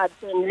I had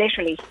been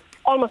literally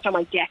almost on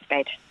my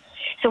deathbed.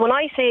 So when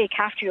I say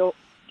Kaftrio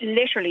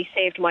literally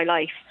saved my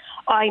life,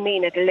 I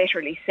mean it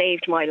literally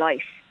saved my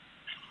life.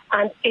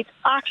 And it's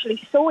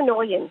actually so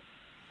annoying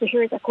to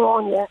hear that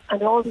Grania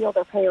and all the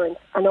other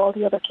parents and all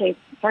the other kids,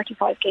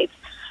 35 kids,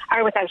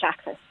 are without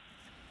access.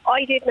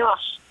 I did not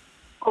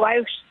go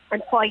out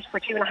and fight for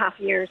 2.5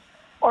 years,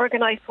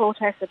 organise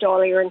protests at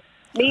Dáil Éireann,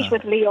 meet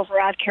with Leo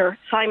Varadkar,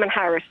 Simon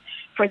Harris,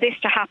 for this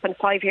to happen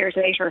 5 years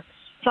later.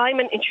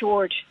 Simon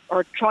ensured,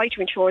 or tried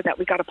to ensure, that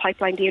we got a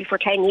pipeline deal for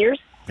 10 years.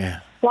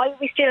 Yeah. Why are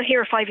we still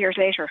here 5 years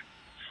later?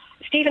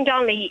 Stephen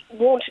Donnelly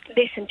won't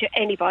listen to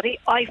anybody.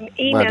 I've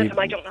emailed him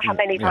I don't know how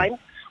many times.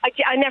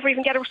 I never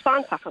even get a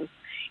response off him.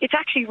 It's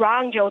actually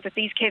wrong, Joe, that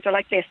these kids are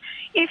like this.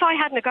 If I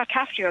hadn't got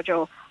Kaftrio,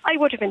 Joe, I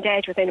would have been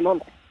dead within a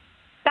month.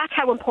 That's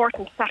how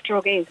important that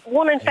drug is.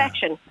 One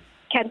infection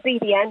can be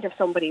the end of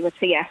somebody with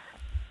CF.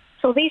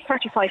 So these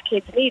 35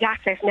 kids need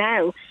access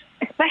now,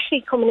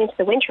 especially coming into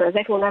the winter, as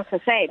everyone else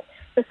has said.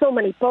 There's so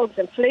many bugs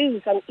and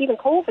flus and even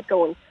COVID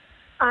going.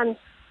 And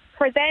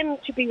for them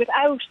to be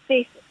without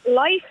this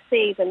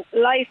life-saving,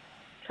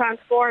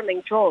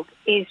 life-transforming drug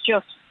is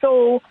just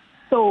so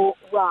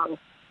wrong.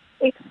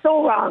 It's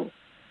so wrong.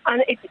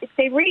 And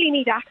they really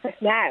need access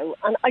now.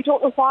 And I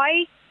don't know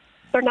why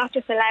they're not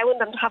just allowing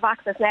them to have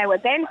access now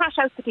and then hash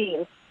out the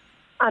deal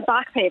and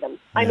back pay them.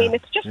 I mean,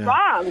 it's just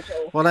wrong.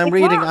 Joe. Well,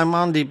 I'm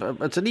on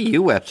it's an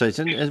EU website. It's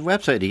a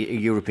website of the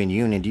European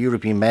Union, the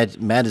European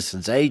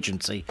Medicines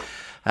Agency.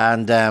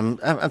 And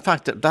in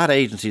fact, that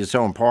agency is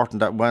so important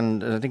that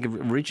when, I think it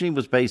originally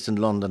was based in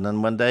London,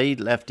 and when they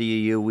left the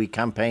EU, we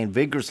campaigned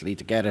vigorously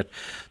to get it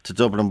to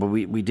Dublin, but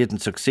we didn't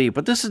succeed.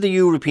 But this is the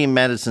European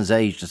Medicines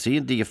Agency,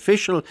 the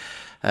official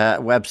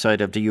website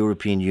of the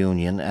European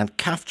Union. And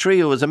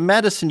Kaftrio is a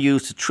medicine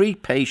used to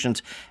treat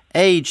patients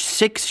aged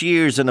 6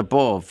 years and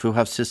above who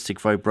have cystic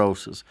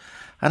fibrosis.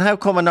 And how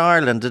come in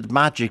Ireland, at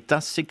Magic,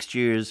 that 6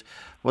 years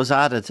was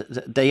added?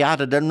 They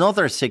added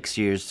another 6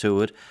 years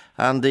to it,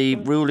 and the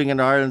ruling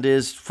in Ireland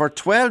is for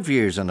 12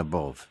 years and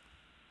above.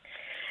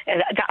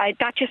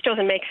 That just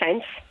doesn't make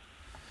sense.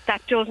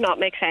 That does not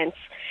make sense,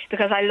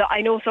 because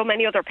I know so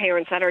many other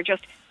parents that are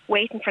just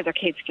waiting for their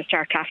kids to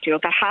start Kaftrio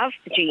that have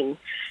the gene.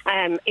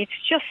 It's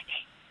just,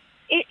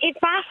 it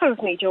baffles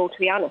me, Joe, to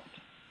be honest.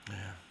 Yeah.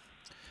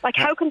 Like,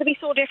 how can they be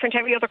so different to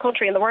every other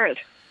country in the world?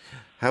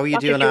 How are you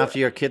doing after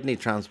your kidney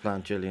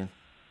transplant, Gillian?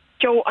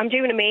 Joe, I'm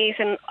doing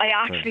amazing. I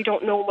actually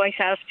don't know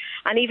myself.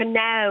 And even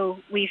now,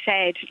 we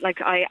said, like,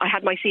 I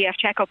had my CF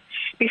checkup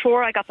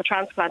before I got the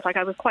transplant. Like,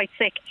 I was quite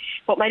sick.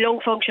 But my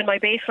lung function, my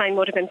baseline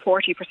would have been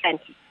 40%.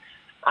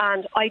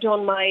 And I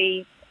done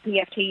my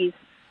PFTs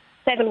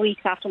 7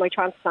 weeks after my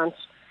transplant.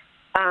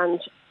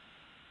 And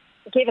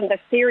given the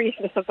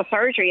seriousness of the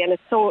surgery, and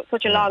it's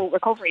such a long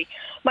recovery,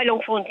 my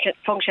lung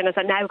function has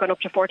now gone up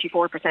to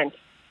 44%.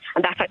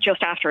 And that's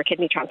just after a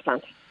kidney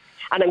transplant.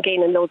 And I'm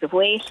gaining loads of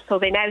weight. So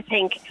they now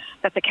think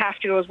that the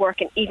Kaftrio is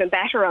working even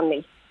better on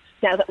me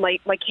now that my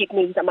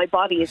kidneys and my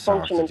body is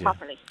functioning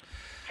properly.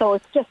 So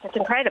it's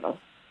incredible.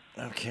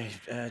 Okay,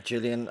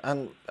 Gillian,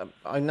 and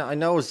I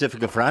know it's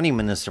difficult for any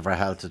Minister for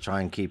Health to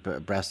try and keep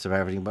abreast of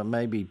everything, but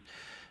maybe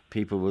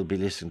people will be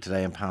listening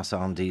today and pass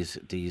on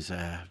these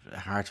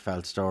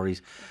heartfelt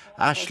stories.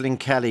 Aisling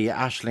Kelly.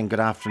 Aisling, good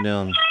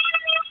afternoon.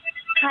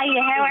 Hi,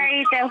 how are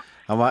you, Joe?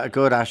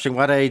 Good, Aisling.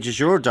 What age is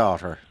your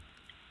daughter?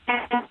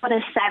 What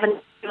is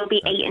 7? It will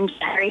be 8 in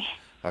January.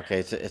 Okay,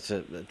 it's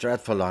a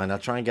dreadful line. I'll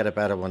try and get a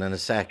better one in a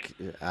sec,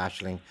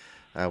 Aisling.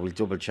 We'll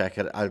double check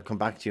it. I'll come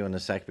back to you in a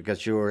sec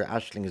because your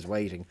Aisling is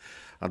waiting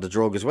on the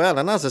drug as well.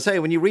 And as I say,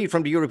 when you read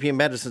from the European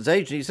Medicines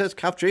Agency, it says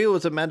Kaftrio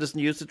is a medicine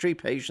used to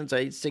treat patients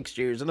aged 6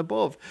 years and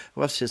above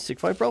who have cystic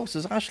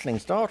fibrosis.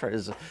 Aisling's daughter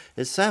is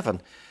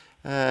 7.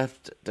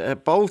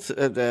 Both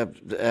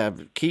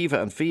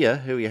Kiva and Fia,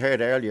 who you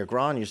heard earlier,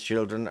 Grania's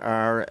children,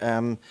 are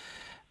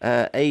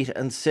 8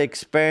 and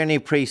 6. Bernie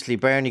Priestley.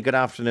 Bernie, good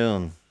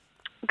afternoon.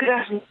 Good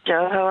afternoon,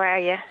 Joe. How are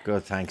you?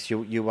 Good, thanks.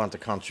 You want to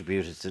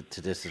contribute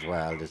to this as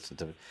well.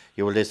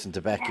 You were listening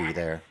to Becky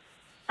there.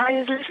 I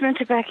was listening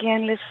to Becky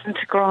and listening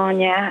to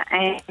Grania,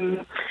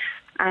 and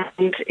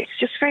it's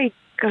just very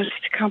good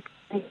to come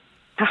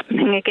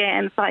happening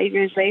again 5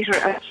 years later.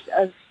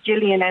 As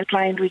Gillian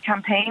outlined, we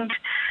campaigned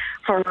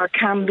for our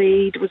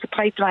Cambly. There was a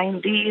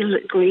pipeline deal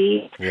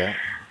agreed. Yeah.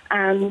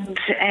 And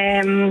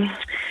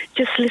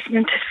just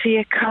listening to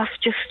Fia cough,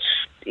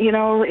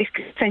 it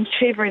sent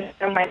shivers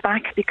down my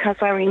back because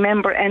I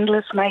remember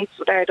endless nights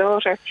with our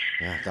daughter.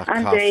 Yeah, that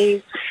and cough.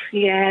 days,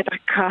 that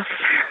cough.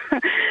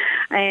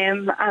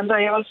 And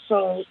I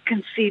also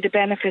can see the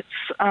benefits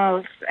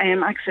of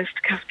access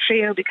to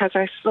Kaftrio because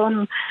our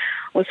son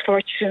was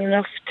fortunate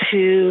enough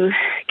to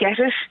get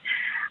it.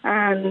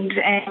 And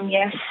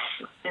yes,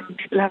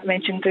 people have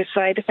mentioned the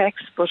side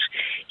effects, but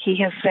he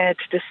has said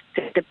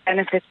the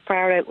benefits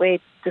far outweigh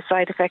the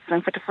side effects,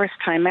 and for the first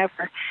time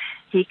ever,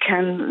 he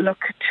can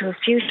look to a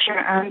future,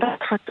 and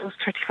that's what those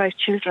 35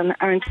 children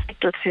are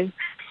entitled to,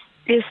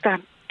 is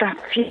that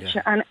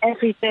future. Yeah. And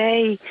every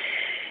day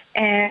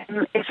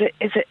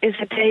is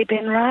a day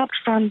being robbed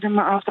from them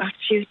of that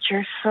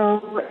future.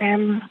 So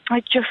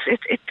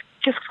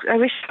I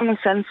wish common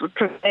sense would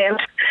prevail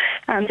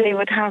and they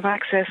would have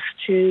access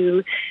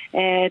to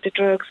the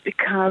drugs,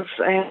 because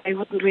I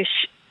wouldn't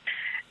wish,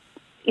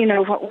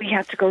 what we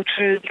had to go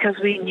through, because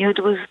we knew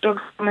there was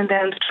drugs coming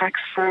down the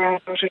tracks for our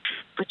daughter,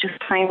 which is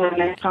time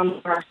limit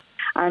on her.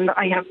 And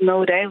I have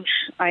no doubt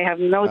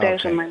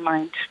doubt in my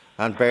mind.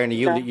 And Bernie,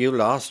 you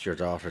lost your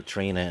daughter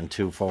Trina in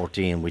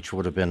 2014, which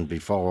would have been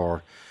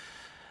before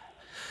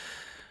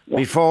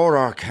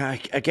our,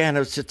 again,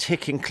 it's a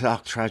ticking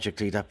clock,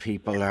 tragically, that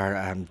people are,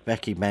 and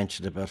Becky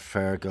mentioned about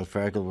Fergal.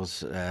 Fergal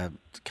was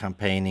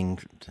campaigning,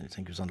 I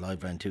think it was on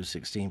Live Round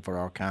 216 for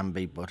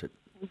Orkambi,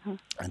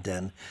 and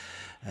then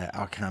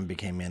Orkambi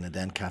came in, and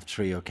then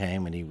Kaftrio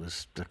came, and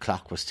the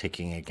clock was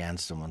ticking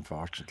against him,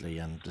 unfortunately,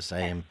 and the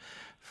same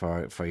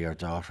for your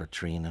daughter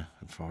Trina,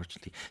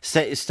 unfortunately.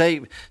 Stay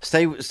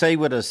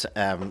with us,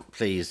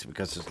 please,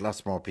 because there's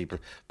lots more people.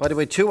 By the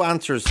way, 2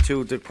 answers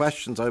to the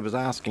questions I was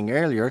asking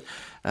earlier,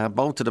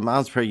 both of them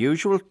as per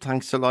usual,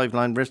 thanks to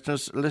Liveline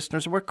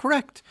listeners, were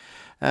correct.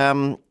 We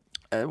had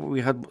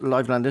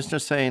Liveline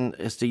listeners saying,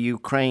 is the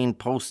Ukraine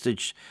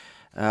postage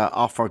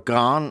offer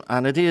gone?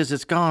 And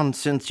it's gone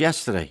since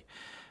yesterday.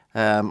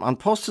 An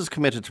Post is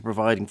committed to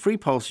providing free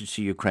postage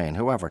to Ukraine.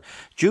 However,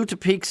 due to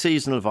peak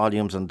seasonal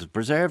volumes and to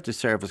preserve the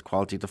service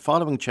quality, the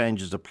following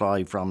changes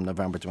apply from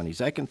November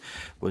 22nd,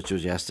 which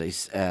was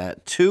yesterday.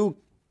 2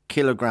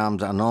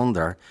 kilograms and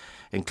under,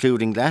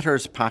 including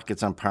letters,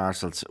 packets and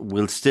parcels,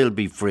 will still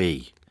be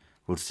free.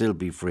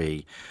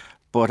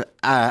 But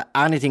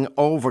anything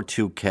over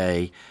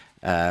 2K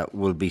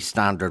will be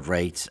standard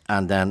rates,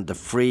 and then the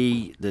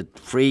free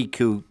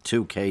 2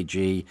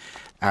 kg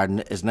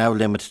is now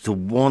limited to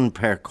 1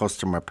 per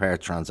customer per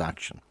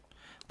transaction.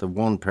 The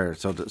 1 per,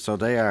 so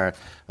they are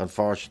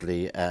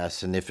unfortunately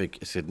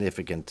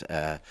significant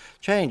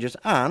changes.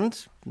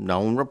 And no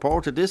one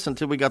reported this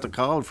until we got a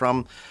call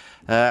from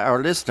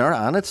our listener,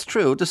 and it's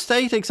true. The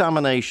State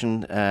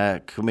Examination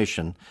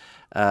Commission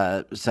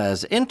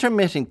says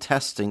intermittent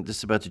testing. This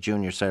is about the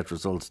junior cert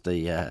results.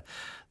 The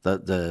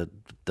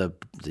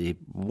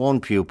one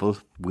pupil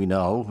we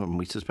know, and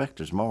we suspect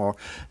there's more,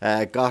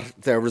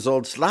 got their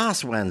results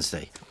last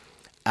Wednesday,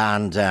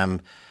 and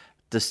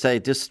the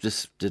state, this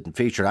didn't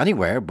feature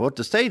anywhere, but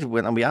the state,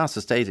 and we asked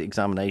the State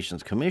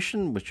Examinations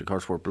Commission, which of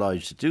course were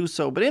obliged to do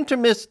so, but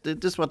this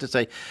is what they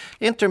say,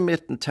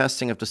 intermittent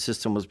testing of the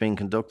system was being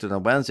conducted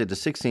on Wednesday, the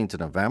 16th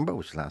of November,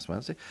 which is last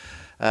Wednesday.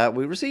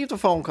 We received a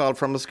phone call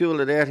from a school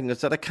at Erting that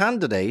said a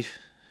candidate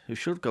who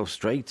should go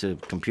straight to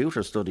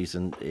computer studies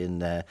in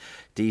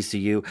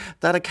DCU,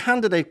 that a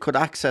candidate could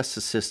access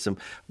the system.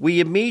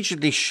 We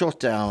immediately shut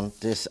down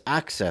this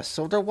access.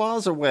 So there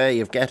was a way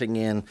of getting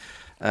in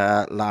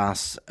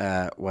last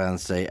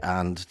Wednesday,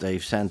 and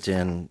they've sent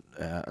in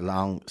a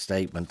long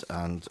statement,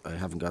 and I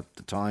haven't got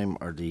the time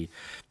or the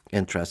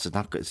interest.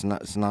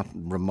 It's not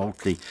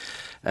remotely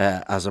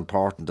as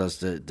important as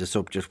the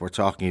subject we're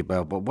talking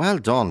about, but well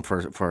done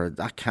for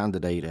that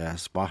candidate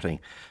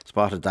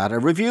spotted that. A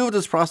review of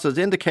this process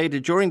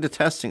indicated during the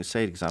testing,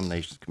 State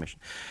Examinations Commission,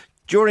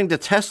 during the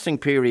testing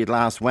period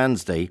last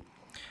Wednesday,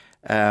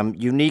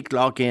 unique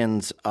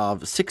logins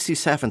of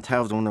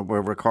 67,000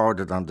 were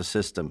recorded on the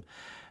system.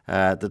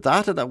 The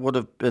data that would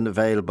have been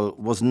available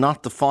was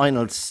not the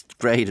final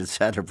graded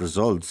set of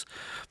results,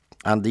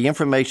 and the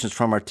information is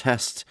from our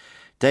test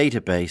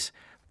database.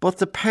 But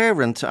the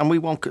parent, and we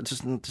won't,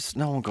 there's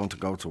no one going to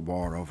go to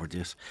war over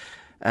this.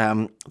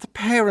 The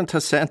parent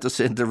has sent us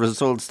in the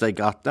results they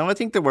got. Now, I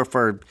think they were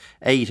for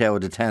 8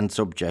 out of 10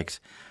 subjects.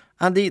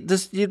 And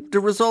the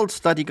results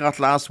that he got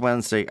last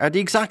Wednesday are the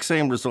exact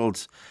same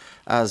results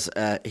as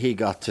he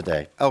got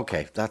today.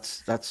 Okay,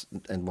 that's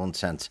in one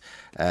sense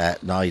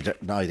neither.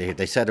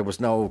 They said there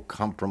was no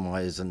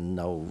compromise and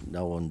no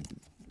one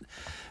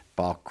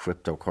bought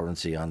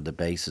cryptocurrency on the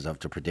basis of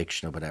the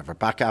prediction or whatever.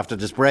 Back after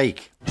this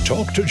break.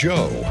 Talk to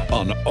Joe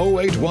on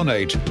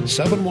 0818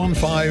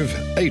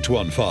 715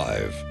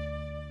 815.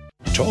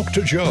 Talk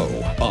to Joe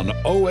on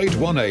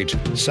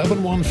 0818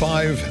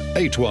 715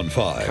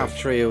 815.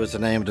 Kaftrio is the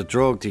name of the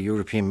drug. The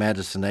European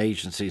Medicine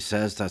Agency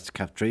says that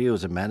Kaftrio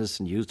is a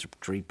medicine used to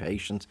treat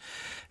patients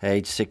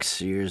aged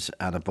 6 years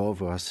and above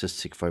who have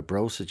cystic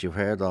fibrosis. You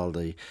heard all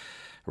the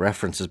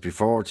references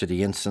before to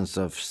the instance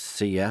of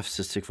CF,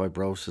 cystic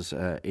fibrosis,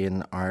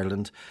 in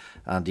Ireland,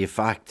 and the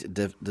fact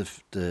that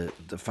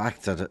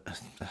it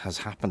has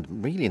happened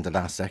really in the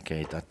last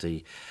decade, that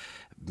the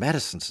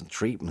medicines and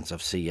treatments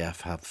of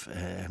CF have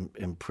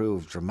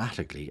improved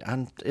dramatically,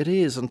 and it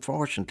is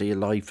unfortunately a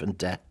life and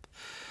death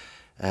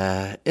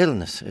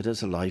illness. It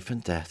is a life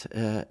and death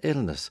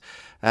illness.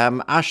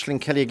 Aisling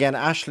Kelly again.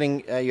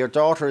 Aisling, your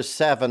daughter is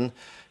 7.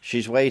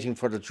 She's waiting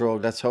for the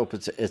drug. Let's hope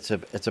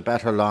it's a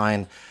better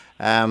line.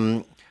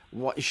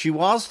 She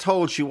was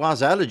told she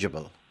was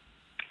eligible.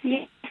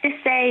 Yes, to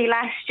say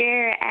last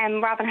year,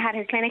 Robin had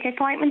her clinic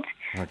appointment,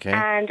 okay,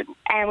 and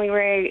we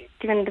were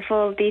given the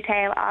full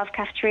detail of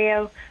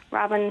Kaftrio.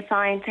 Robin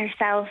signed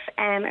herself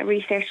a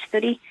research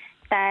study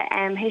that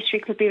history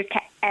could be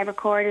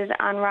recorded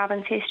on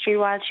Robin's history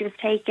while she was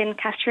taking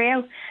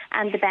Kaftrio,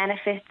 and the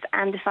benefits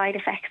and the side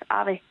effects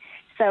of it.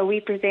 So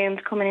we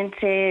presumed coming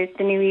into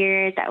the new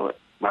year that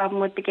Robin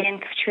would begin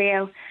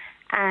Kaftrio,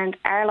 and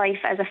our life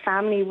as a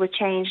family would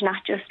change,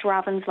 not just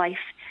Robin's life,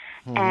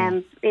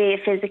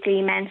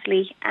 physically,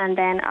 mentally, and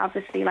then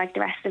obviously like the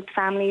rest of the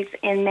families.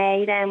 In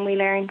May, then we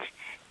learned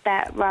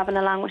that Robin,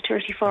 along with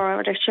 34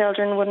 other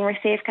children, wouldn't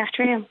receive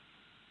Kaftrio.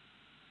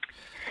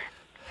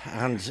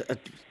 And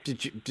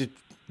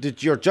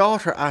did your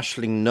daughter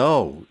Aisling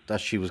know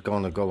that she was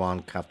going to go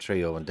on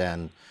Kaftrio and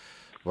then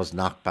was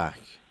knocked back?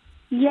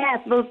 Yeah,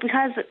 well,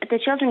 because the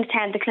children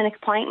attend the clinic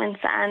appointments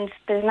and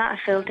there's not a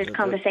filtered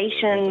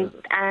conversation,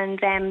 and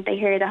they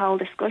hear the whole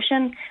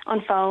discussion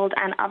unfold,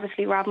 and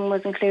obviously Robin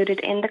was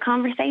included in the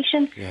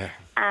conversation. Yeah.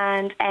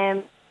 And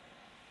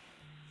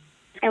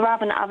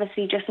Robin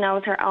obviously just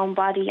knows her own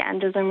body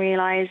and doesn't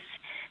realise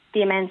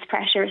the immense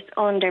pressure it's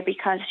under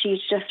because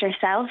she's just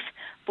herself.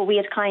 But we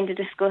had kind of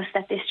discussed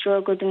that this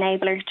drug would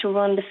enable her to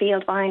run the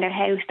field behind her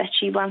house that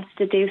she wants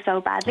to do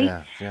so badly.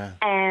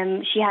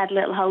 Yeah. She had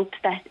little hopes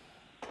that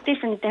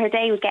her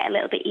day would get a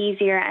little bit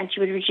easier and she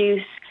would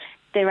reduce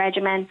the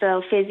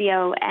regimental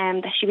physio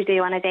that she would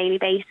do on a daily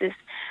basis.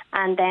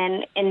 And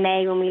then in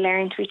May, when we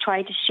learned, we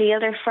tried to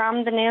shield her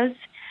from the news.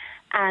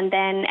 And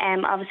then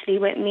obviously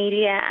with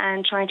media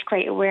and trying to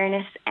create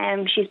awareness,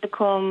 she's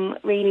become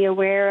really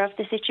aware of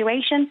the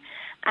situation,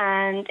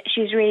 and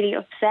she's really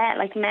upset.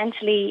 Like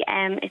mentally,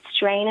 it's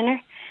draining her.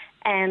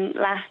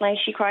 Last night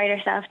she cried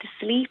herself to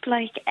sleep.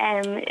 Like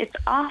it's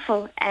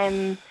awful.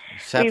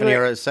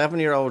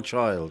 7-year-old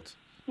child.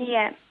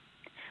 Yeah.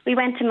 We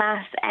went to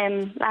Mass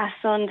last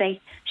Sunday.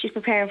 She's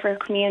preparing for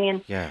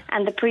communion. Yeah.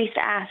 And the priest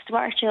asked,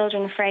 what are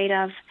children afraid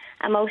of?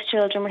 And most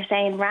children were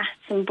saying rats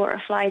and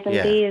butterflies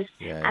and bees.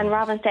 Yeah. And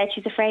Robin said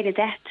she's afraid of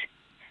death.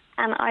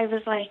 And I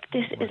was like,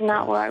 this is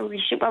not what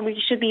we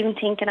should be even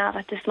thinking of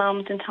at this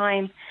moment in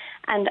time.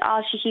 And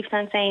all she keeps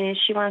on saying is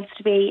she wants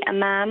to be a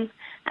mum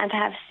and to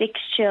have 6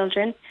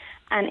 children.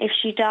 And if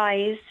she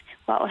dies,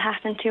 what will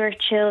happen to her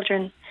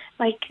children?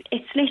 Like,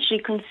 it's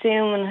literally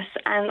consuming us.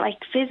 And, like,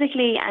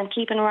 physically and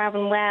keeping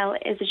Robin well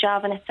is a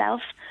job in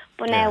itself.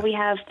 But now we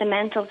have the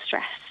mental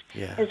stress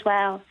as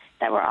well,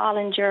 that we're all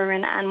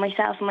enduring, and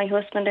myself and my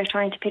husband are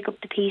trying to pick up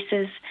the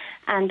pieces.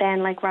 And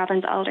then, like,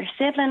 Robin's older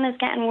sibling is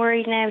getting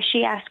worried now.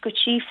 She asked, could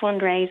she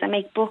fundraise and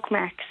make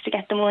bookmarks to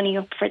get the money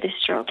up for this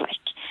drug? Like,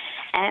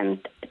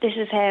 this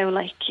is how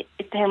much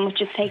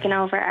it's taken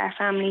over our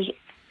family.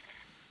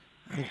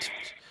 And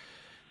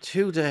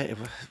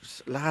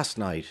last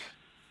night.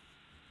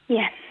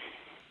 Yeah.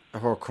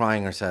 Her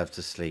crying herself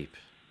to sleep.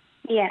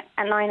 Yeah,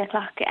 at 9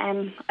 o'clock,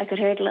 I could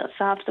hear the little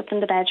sobs up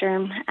in the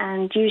bedroom,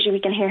 and usually we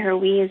can hear her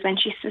wheeze when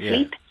she's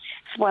asleep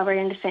while we're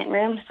in the sitting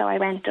room. So I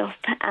went up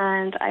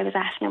and I was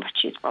asking her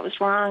what was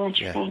wrong, and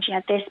she was saying she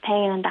had this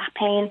pain and that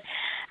pain.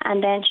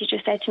 And then she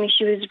just said to me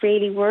she was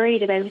really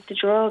worried about the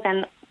drug,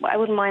 and I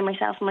wouldn't mind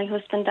myself and my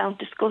husband don't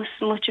discuss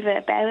much of it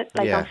about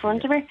in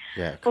front of her.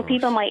 Yeah, but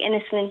people might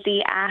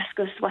innocently ask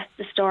us what's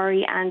the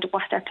story and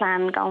what's their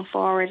plan going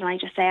forward, and I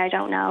just say I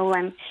don't know.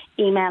 I'm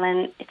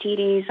emailing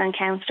TDs and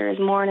counsellors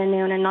morning,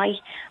 noon and night.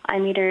 I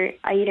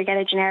either get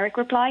a generic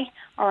reply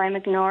or I'm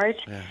ignored.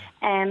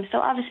 So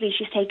obviously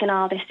she's taken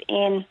all this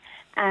in,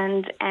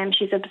 and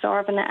she's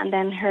absorbing it, and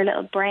then her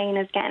little brain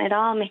is getting it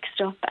all mixed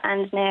up,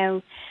 and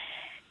now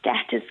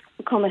death has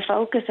become a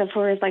focus of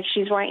hers. Like,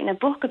 she's writing a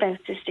book about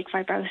cystic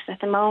fibrosis at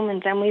the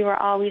moment, and we were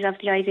always of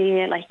the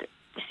idea, like,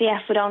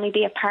 CF would only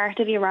be a part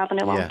of you, Robin,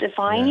 it won't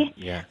define you.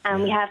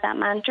 We have that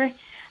mantra.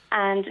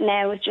 And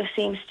now it just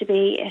seems to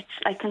be, it's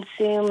like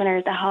consuming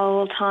her the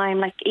whole time.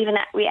 Like, even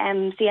at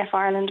CF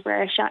Ireland,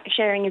 we're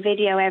sharing a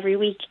video every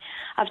week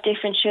of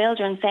different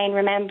children saying,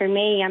 remember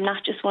me, I'm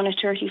not just one of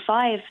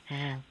 35.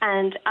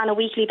 And on a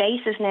weekly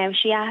basis now,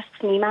 she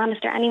asks me, Mum, is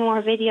there any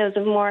more videos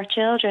of more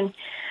children?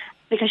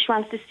 Because she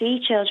wants to see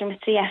children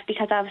with CF,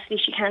 because obviously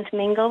she can't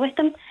mingle with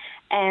them.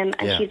 And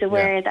she's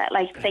aware that,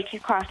 like, they can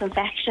cross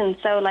infections.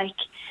 So, like,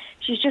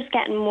 she's just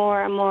getting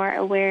more and more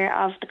aware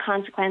of the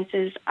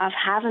consequences of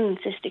having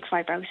cystic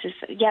fibrosis.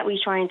 Yet we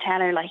try and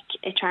tell her, like,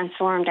 it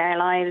transformed our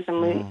lives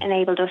and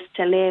enabled us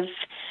to live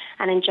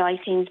and enjoy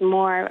things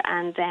more.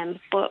 And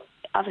but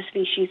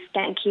obviously she's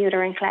getting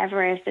cuter and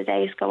cleverer as the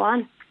days go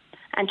on.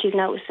 And she's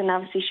noticing,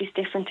 obviously, she's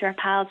different to her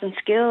pals in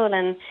school,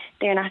 and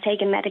they're not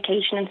taking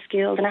medication in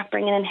school. They're not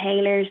bringing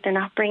inhalers. They're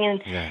not bringing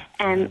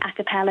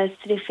acapellas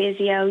to do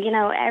physio. You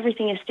know,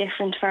 everything is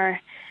different for her.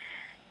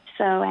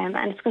 So, and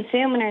it's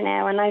consuming her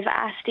now. And I've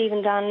asked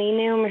Stephen Donnelly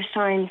numerous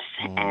times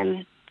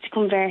to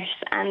converse,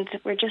 and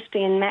we're just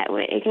being met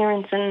with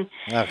ignorance. And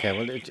okay,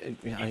 well,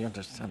 I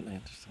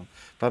understand.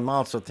 But I'm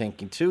also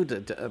thinking, too,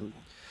 that don't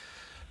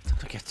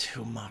get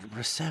too mad. We're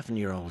a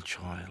 7-year-old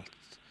child.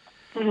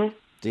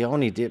 The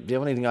only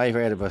thing I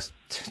heard about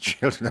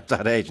children of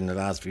that age in the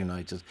last few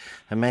nights is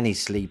how many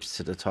sleeps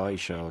to the toy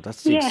show.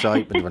 That's the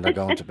excitement when they're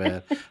going to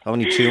bed.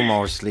 Only 2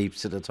 more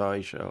sleeps to the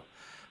toy show,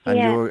 and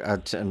you're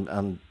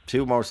and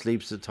 2 more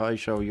sleeps to the toy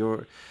show.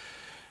 Your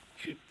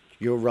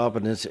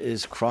Robin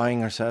is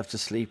crying herself to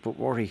sleep with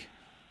worry.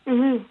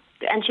 And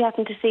she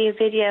happened to see a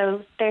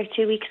video there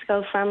 2 weeks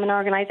ago from an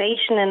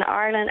organisation in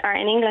Ireland or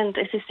in England,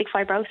 a cystic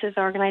fibrosis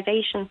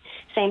organisation,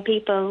 saying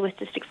people with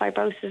cystic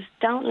fibrosis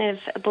don't live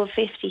above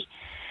 50.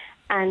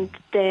 And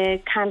the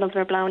candles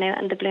were blown out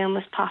and the balloon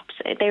was popped.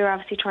 They were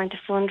obviously trying to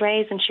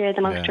fundraise and share the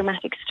most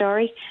dramatic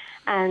story.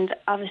 And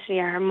obviously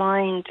our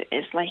mind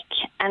is like,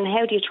 and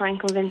how do you try and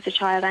convince a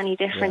child any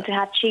different?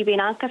 Had she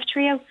been on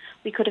Kaftrio,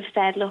 we could have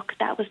said, look,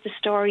 that was the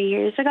story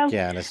years ago.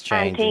 Yeah, and it's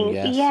changing.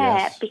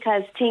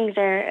 Because things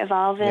are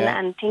evolving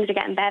and things are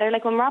getting better.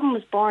 Like when Robin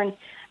was born,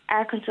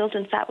 our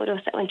consultant sat with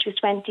us when she was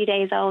 20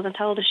 days old and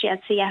told us she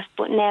had CF,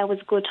 but now was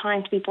a good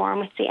time to be born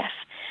with CF.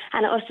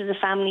 And us as a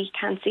family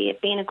can't see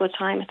it being a good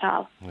time at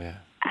all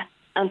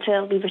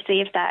until we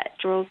receive that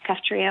drug,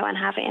 Kaftrio, and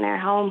have it in our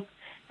home.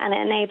 And it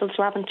enables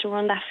Robin to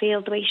run that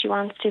field the way she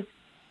wants to.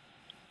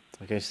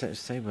 Okay,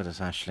 stay with us,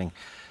 Aisling.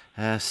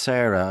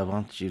 Sarah, I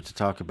want you to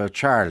talk about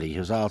Charlie,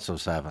 who's also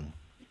 7.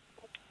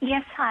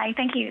 Yes, hi.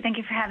 Thank you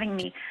for having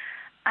me.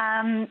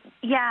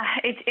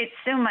 It's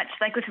so much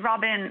like with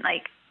Robin,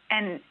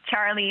 and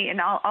Charlie and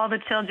all the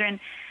children.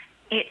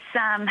 It's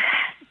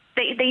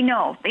they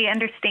know, they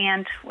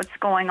understand what's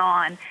going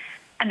on,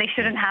 and they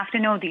shouldn't have to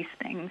know these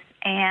things.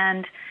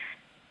 And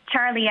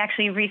Charlie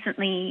actually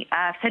recently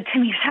said to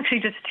me, it was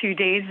actually just 2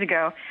 days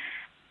ago,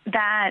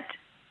 that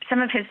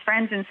some of his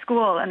friends in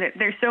school, and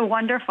they're so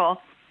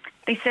wonderful,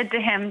 they said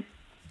to him,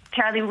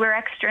 Charlie, we're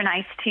extra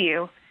nice to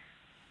you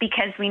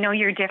because we know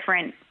you're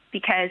different,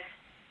 because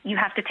you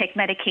have to take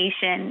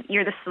medication.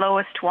 You're the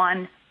slowest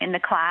one in the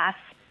class.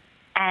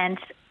 And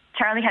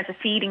Charlie has a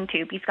feeding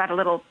tube. He's got a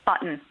little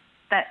button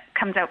that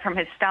comes out from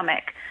his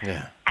stomach.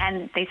 Yeah.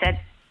 And they said,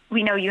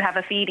 we know you have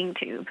a feeding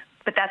tube,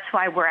 but that's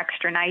why we're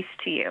extra nice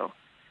to you.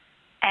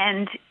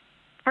 And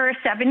for a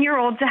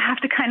 7-year-old to have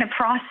to kind of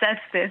process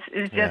this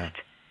is just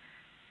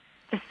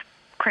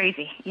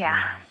crazy.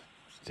 Yeah.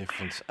 It's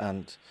different.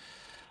 And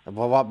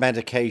well, what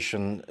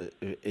medication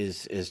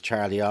is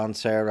Charlie on,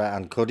 Sarah?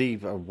 And could he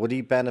or would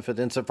he benefit,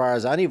 insofar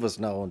as any of us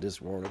know in this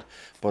world?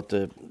 But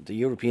the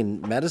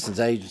European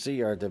Medicines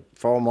Agency are the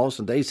foremost,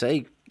 and they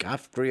say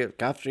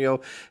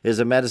Kaftrio is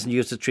a medicine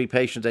used to treat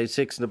patients aged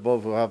 6 and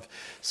above who have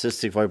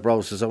cystic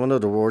fibrosis. So in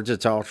other words,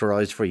 it's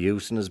authorised for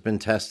use and has been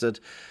tested.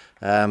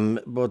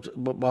 But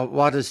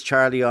what is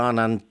Charlie on,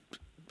 and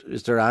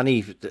is there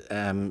any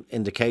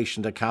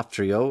indication that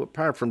Kaftrio,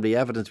 apart from the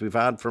evidence we've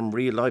had from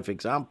real life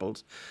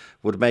examples,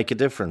 would make a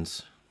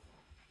difference?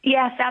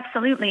 Yes,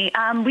 absolutely.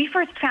 We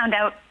first found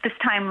out this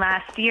time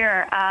last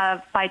year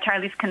by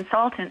Charlie's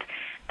consultant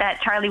that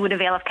Charlie would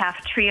avail of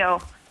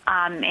Kaftrio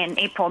in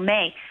April,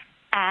 May.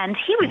 And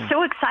he was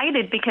so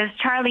excited because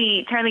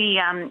Charlie,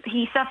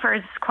 he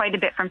suffers quite a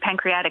bit from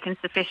pancreatic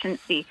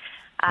insufficiency.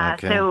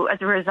 So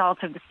as a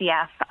result of the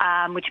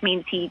CF, which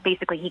means he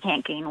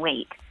can't gain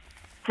weight.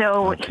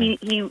 So he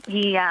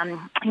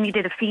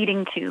needed a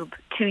feeding tube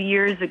 2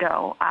 years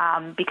ago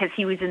because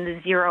he was in the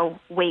 0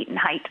 weight and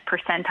height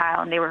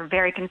percentile, and they were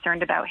very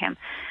concerned about him.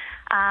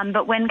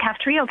 But when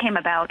Kaftrio came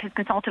about, his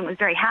consultant was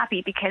very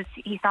happy because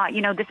he thought,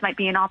 this might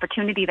be an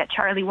opportunity that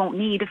Charlie won't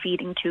need a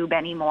feeding tube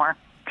anymore.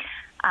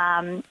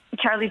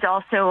 Charlie's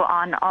also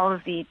on all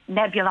of the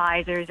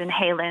nebulizers,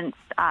 inhalants.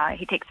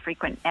 He takes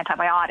frequent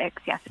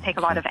antibiotics. He has to take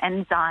a lot of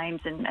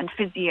enzymes and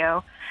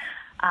physio.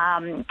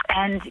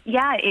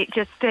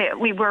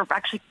 We were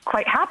actually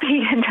quite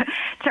happy. And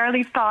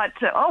Charlie thought,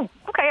 I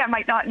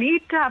might not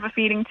need to have a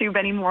feeding tube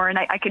anymore. And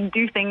I can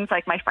do things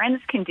like my friends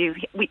can do.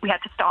 We had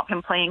to stop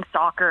him playing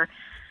soccer.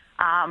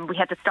 We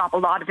had to stop a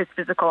lot of his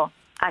physical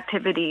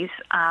activities.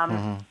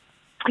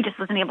 He just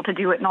wasn't able to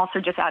do it. And also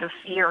just out of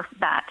fear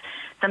that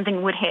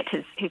something would hit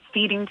his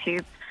feeding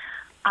tube.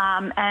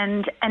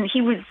 And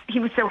he was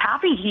so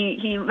happy.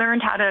 He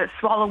learned how to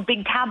swallow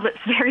big tablets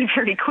very,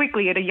 very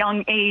quickly at a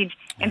young age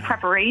in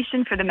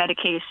preparation for the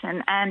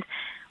medication. And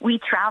we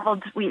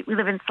traveled. We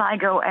live in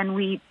Sligo, and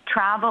we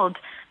traveled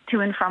to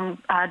and from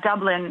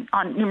Dublin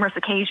on numerous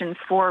occasions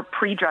for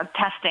pre-drug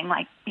testing,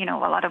 like a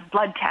lot of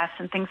blood tests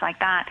and things like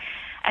that.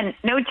 And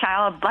no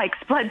child likes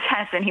blood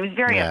tests, and he was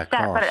very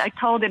upset. But I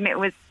told him it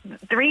was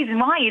the reason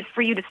why is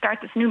for you to start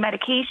this new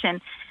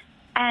medication,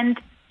 and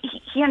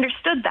he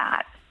understood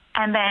that.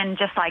 And then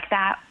just like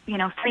that,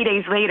 3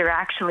 days later,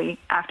 actually,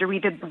 after we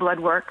did the blood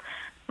work,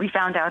 we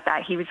found out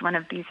that he was one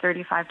of these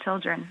 35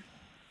 children.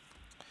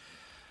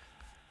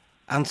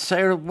 And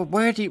Sarah,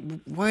 where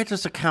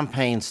does the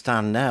campaign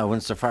stand now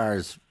insofar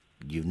as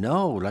you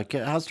know? Like,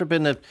 has there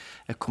been a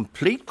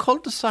complete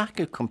cul-de-sac,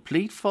 a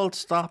complete full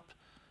stop?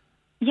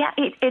 Yeah,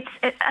 it's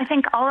I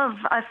think all of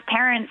us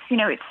parents,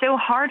 it's so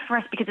hard for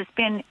us because it's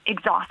been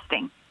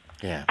exhausting.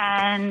 Yeah.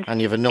 And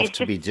you have enough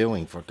to be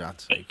doing, for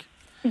God's sake.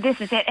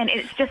 This is it, and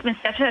it's just been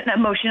such an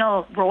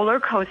emotional roller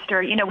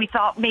coaster. We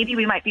thought maybe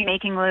we might be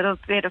making a little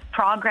bit of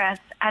progress,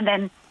 and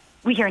then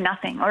we hear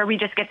nothing, or we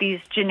just get these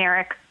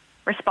generic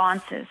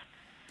responses.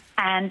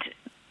 And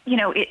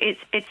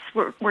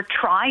we're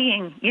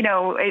trying.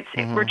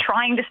 We're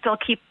trying to still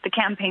keep the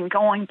campaign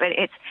going, but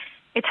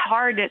it's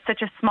hard. It's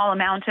such a small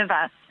amount of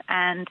us,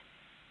 and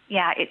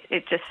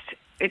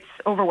it's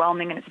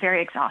overwhelming and it's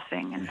very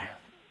exhausting. And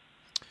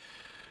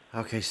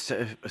okay,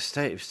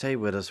 stay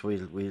with us.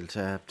 We'll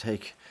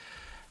take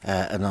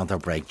another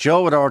break.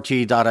 Joe at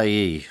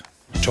RT.ie.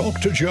 Talk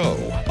to Joe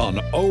on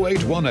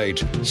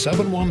 0818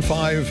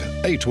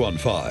 715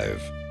 815.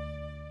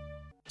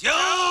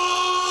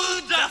 Joe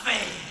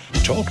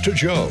Duffy. Talk to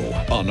Joe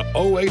on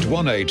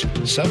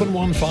 0818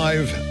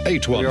 715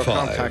 815. We were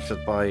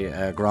contacted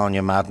by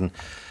Grania Madden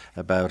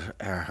about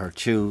her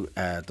two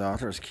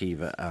daughters,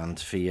 Kiva and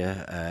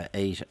Fia,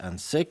 8 and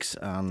 6,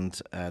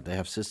 and they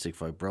have cystic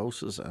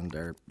fibrosis, and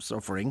they're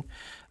suffering,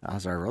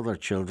 as are other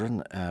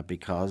children,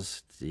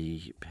 because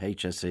the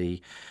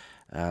HSE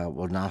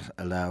will not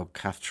allow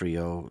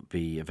Kaftrio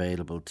be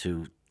available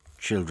to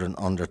children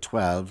under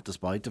 12,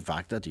 despite the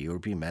fact that the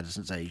European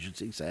Medicines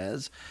Agency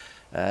says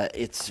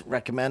it's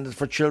recommended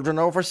for children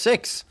over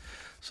 6.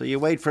 So you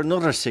wait for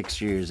another 6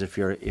 years if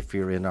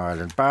you're in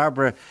Ireland.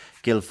 Barbara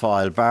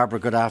Guilfoyle. Barbara,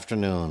 good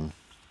afternoon.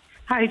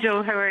 Hi,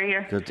 Joe. How are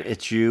you? Good.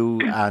 It's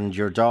you and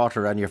your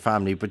daughter and your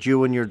family, but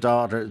you and your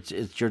daughter,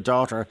 it's your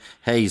daughter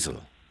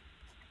Hazel.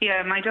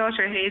 Yeah, my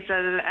daughter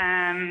Hazel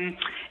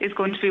is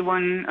going to be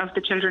one of the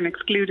children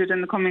excluded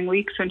in the coming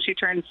weeks when she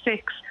turns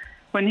 6.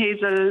 When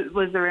Hazel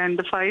was around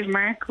the 5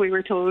 mark, we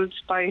were told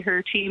by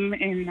her team,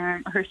 in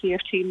her CF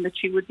team, that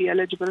she would be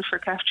eligible for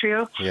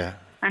Kaftrio. Yeah.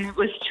 And it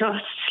was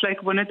just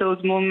like one of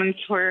those moments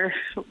where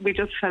we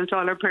just felt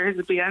all our prayers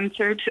would be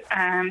answered.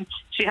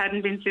 She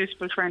hadn't been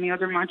suitable for any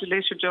other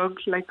modulator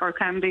drugs like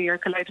Orkambi or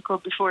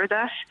Kalydeco before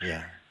that.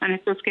 Yeah. And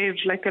it just gave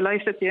like a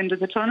light at the end of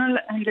the tunnel.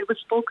 And it was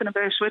spoken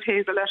about with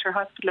Hazel at her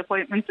hospital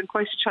appointments in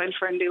quite a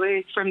child-friendly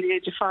way from the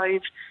age of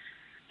 5,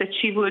 that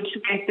she would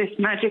get this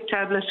magic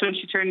tablet when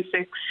she turned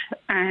 6.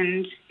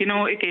 And,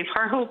 it gave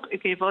her hope,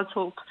 it gave us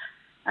hope.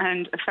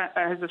 And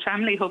as a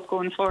family hope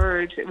going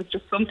forward, it was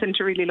just something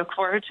to really look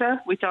forward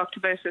to. We talked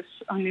about it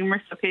on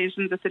numerous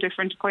occasions at the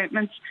different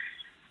appointments,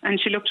 and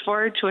she looked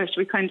forward to it.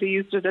 We kind of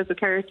used it as a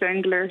carrot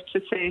dangler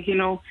to say,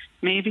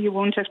 maybe you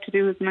won't have to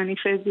do as many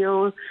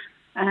physio.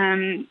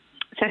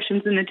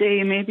 sessions in a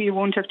day, maybe you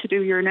won't have to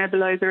do your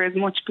nebulizer as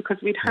much, because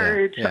we'd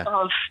heard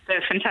of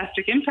the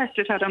fantastic impact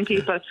it had on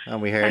people.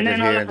 And we heard it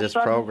here in this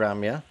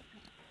programme, Yeah.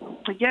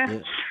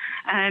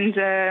 And,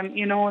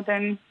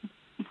 then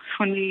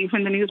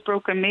when the news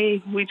broke in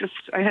May,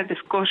 I had this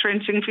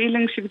gut-wrenching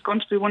feeling she was going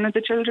to be one of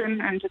the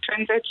children, and it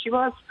turns out she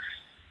was.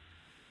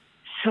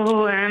 So,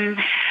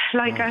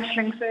 like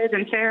Aisling said,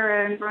 and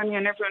Sarah and Ronnie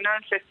and everyone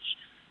else,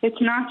 it's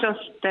not just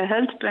the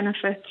health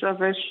benefits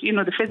of it,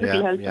 the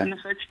physical health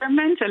benefits. Her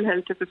mental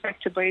health is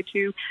affected by it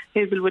too.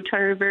 Hazel would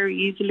tire very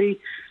easily.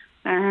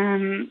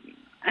 And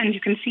you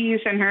can see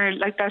it in her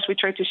like that. We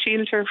tried to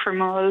shield her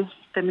from all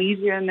the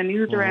media and the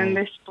news around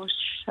this, but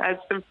as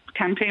the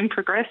campaign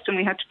progressed and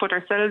we had to put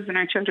ourselves and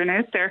our children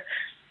out there,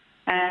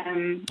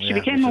 she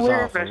became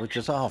aware of it. Which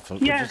is awful.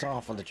 Which is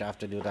awful that you have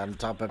to do that on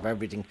top of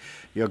everything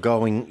you're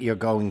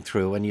going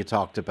through. And you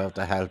talked about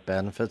the health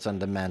benefits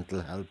and the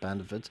mental health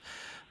benefits.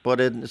 But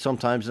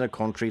sometimes in a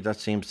country that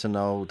seems to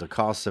know the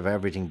cost of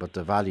everything but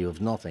the value of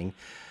nothing,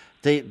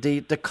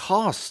 the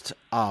cost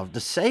of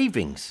the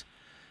savings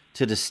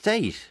to the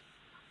state,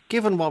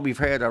 given what we've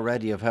heard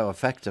already of how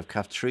effective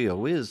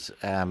Kaftrio is,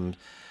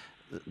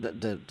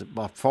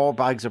 what 4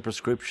 bags of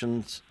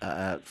prescriptions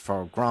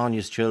for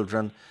Grania's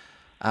children,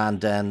 and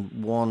then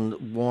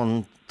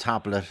one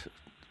tablet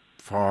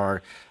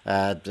for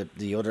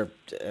the other,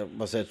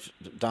 was it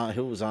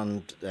who was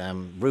on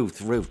Ruth,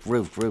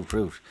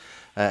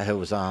 who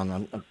was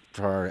on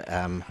for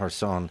her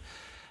son.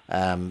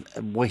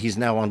 He's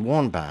now on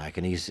 1 bag,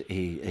 and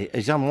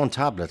he's on 1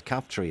 tablet,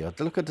 Kaftrio.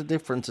 Look at the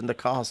difference in the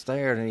cost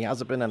there, and he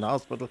hasn't been in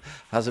hospital,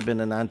 hasn't been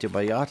in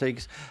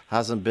antibiotics,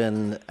 hasn't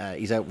been.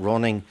 He's out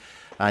running,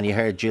 and you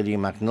heard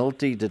Gillian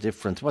McNulty, the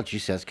difference. Well, she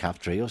says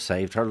Kaftrio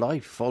saved her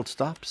life. Full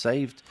stop.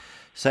 Saved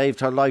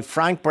her life.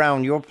 Frank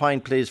Brown, your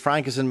point, please.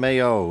 Frank is in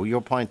Mayo.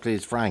 Your point,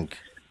 please, Frank.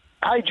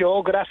 Hi,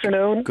 Joe. Good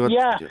afternoon. Good.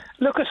 Yeah,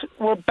 look,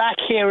 we're back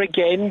here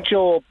again,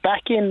 Joe.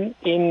 Back in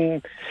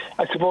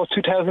I suppose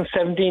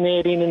 2017,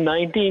 18 and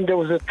 19, there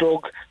was a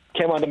drug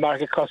came on the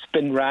market called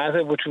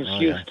Spinraza, which was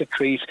used to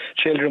treat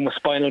children with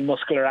spinal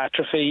muscular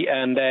atrophy.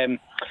 And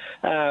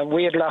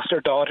we had lost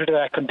our daughter to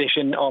that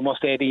condition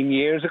almost 18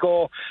 years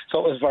ago,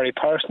 so it was very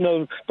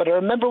personal. But I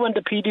remember when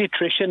the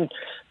paediatrician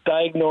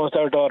diagnosed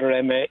our daughter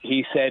Emma,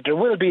 he said, there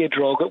will be a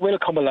drug, it will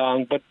come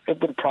along, but it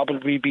will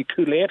probably be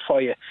too late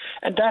for you.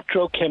 And that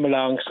drug came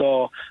along,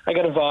 so I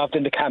got involved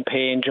in the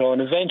campaign, Joe,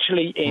 and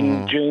eventually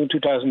in June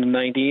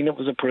 2019 it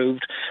was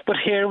approved. But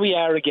here we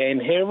are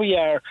again,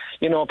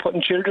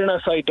 putting children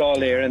outside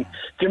Dáil. And do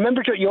you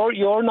remember,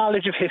 your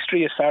knowledge of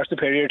history is far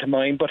superior to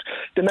mine, but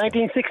the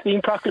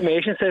 1916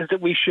 proclamation says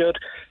that we should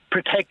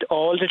protect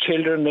all the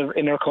children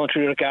in our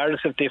country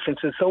regardless of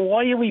differences. So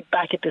why are we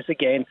back at this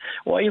again?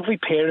 Why have we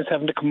parents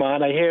having to come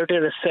on? I hear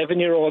there a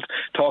 7-year-old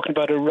talking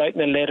about her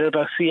writing a letter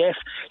about CF.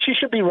 She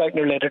should be writing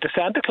a letter to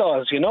Santa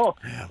Claus,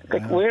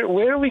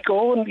 Where are we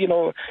going?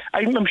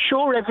 I'm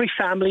sure every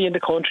family in the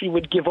country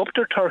would give up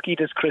their turkey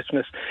this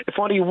Christmas if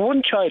only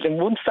one child and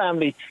one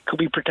family could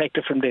be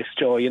protected from this,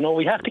 Joe.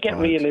 We have to get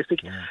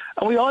realistic. Yeah.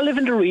 And we all live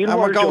in the real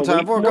world,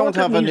 we're going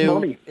to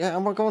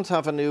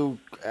have a new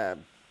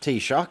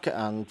Taoiseach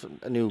and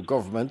a new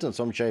government in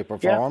some shape or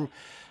form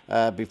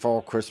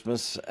before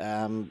Christmas.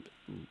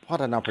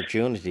 What an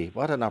opportunity.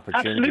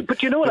 Absolutely.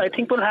 But you know what I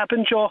think will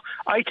happen, Joe?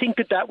 I think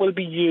that will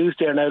be used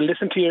there. Now,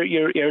 listen to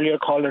your earlier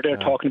caller there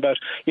talking about,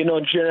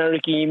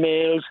 generic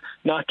emails,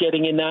 not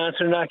getting an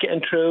answer, not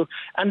getting through.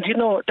 And,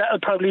 that'll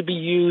probably be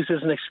used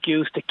as an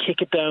excuse to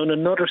kick it down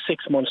another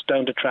 6 months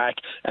down the track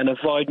and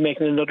avoid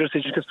making another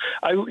decision. Because,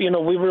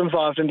 we were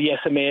involved in the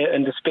SMA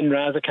and the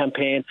Spinraza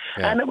campaign,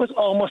 and it was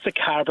almost a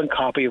carbon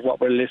copy of what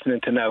we're listening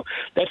to now.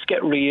 Let's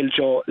get real,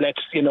 Joe.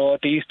 Let's,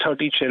 these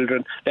 30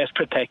 children, let's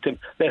protect them.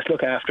 Let's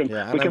look after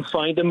them. We can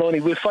find the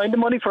money. We'll find the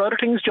money for other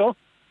things, Joe.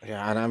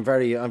 Yeah, and I'm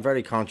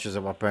very conscious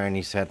of what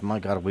Bernie said. My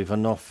God, we've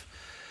enough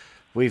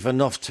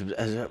to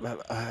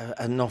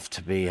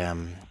be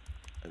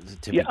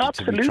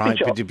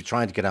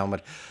trying to get on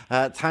with.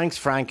 Thanks,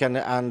 Frank, and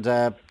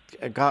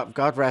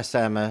God rest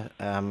Emma.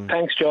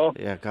 Thanks, Joe.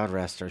 Yeah, God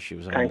rest her. She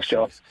was only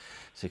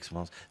 6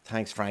 months.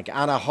 Thanks, Frank.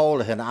 Anna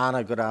Holohan.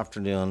 Anna, good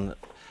afternoon.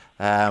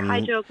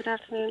 Hi, Joe. Good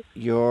afternoon.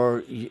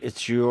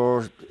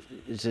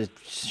 Is it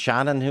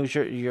Shannon who's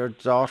your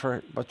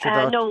daughter? What's your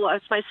daughter? No,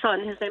 it's my son.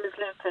 His name is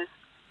Lucas.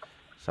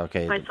 It's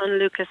okay. My son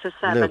Lucas is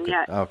 7.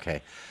 Yeah.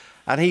 Okay,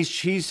 and he's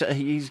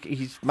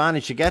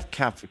managed to get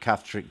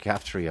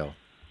Kaftrio.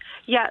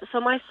 Yeah. So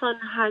my son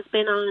has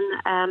been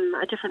on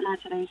a different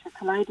modulator,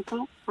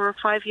 Kaleido, for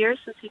 5 years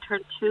since he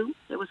turned 2.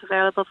 It was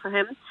available for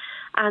him,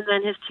 and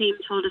then his team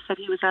told us that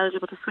he was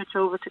eligible to switch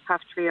over to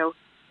Kaftrio.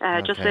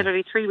 Just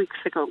literally 3 weeks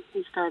ago,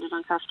 he started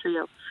on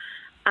Kaftrio.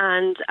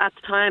 And at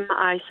the time,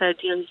 I said,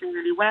 he's doing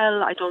really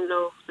well. I don't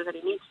know if there's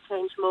any need to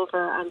change him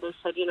over. And they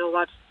said, you know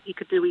what, he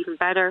could do even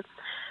better.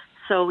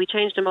 So we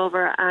changed him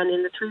over. And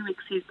in the 3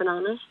 weeks he's been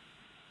on it,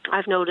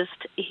 I've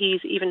noticed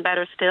he's even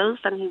better still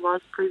than he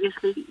was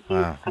previously. He's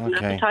had an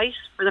appetite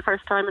for the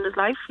first time in his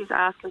life. He's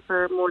asking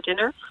for more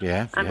dinner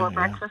and more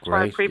breakfast.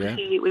 Where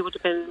previously we would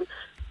have been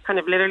kind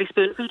of literally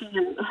spoon feeding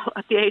him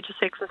at the age of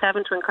 6 and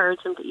 7 to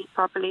encourage him to eat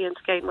properly and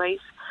to gain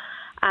weight.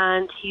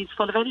 And he's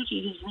full of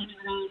energy. He's running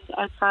around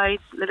outside,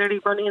 literally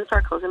running in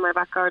circles in my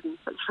back garden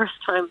for the first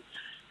time.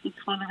 He's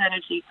full of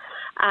energy.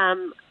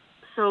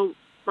 So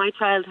my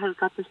child has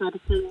got this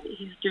medicine.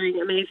 He's doing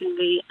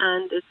amazingly,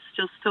 and it's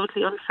just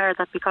totally unfair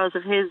that because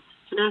of his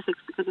genetics,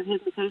 because of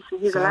his mutation,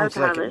 he's allowed to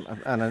have it.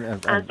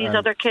 And these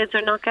other kids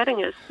are not getting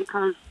it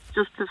because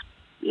just of,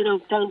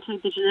 down to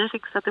the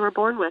genetics that they were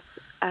born with.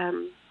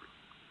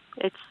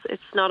 It's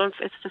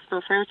just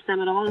not fair to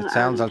them at all. It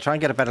sounds. I'll try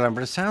and get a better line,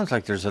 but it sounds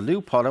like there's a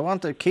loophole. I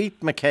want to. Keith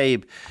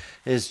McCabe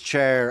is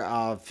chair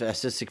of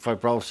Cystic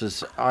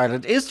Fibrosis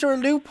Ireland. Is there a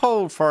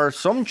loophole for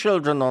some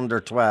children under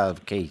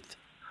 12, Keith?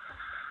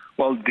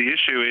 Well, the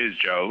issue is,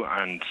 Joe,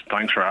 and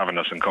thanks for having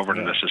us and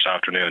covering this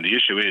afternoon. The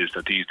issue is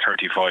that these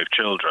 35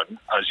 children,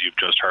 as you've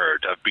just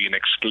heard, have been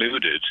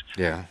excluded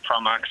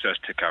from access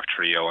to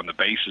Kaftrio on the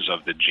basis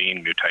of the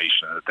gene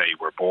mutation that they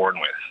were born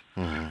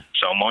with. Mm-hmm.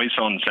 So my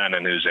son,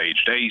 Senan, who's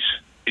aged 8,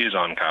 is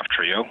on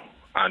Kaftrio,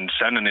 and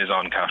Senan is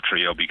on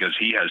Kaftrio because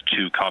he has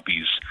 2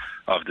 copies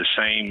of the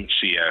same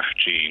CF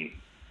gene,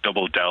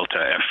 double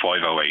delta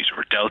F508,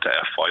 or delta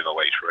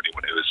F508 for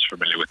anyone who is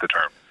familiar with the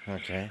term.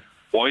 Okay.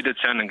 Why did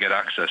Senan get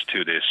access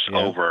to this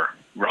over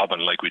Robin,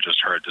 like we just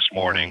heard this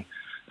morning,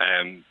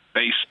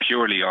 based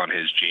purely on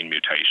his gene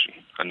mutation?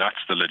 And that's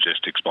the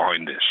logistics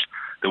behind this.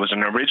 There was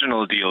an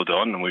original deal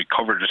done, and we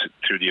covered it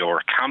through the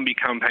Orkambi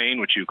campaign,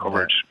 which you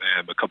covered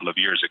a couple of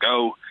years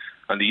ago.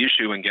 And the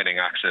issue in getting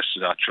access to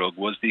that drug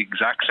was the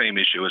exact same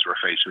issue as we're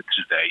faced with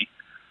today,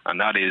 and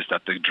that is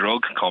that the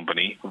drug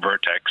company,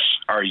 Vertex,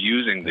 are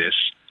using this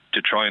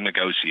to try and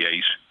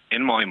negotiate,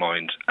 in my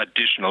mind,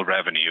 additional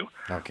revenue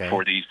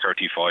for these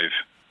 35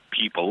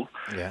 people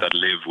that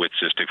live with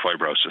cystic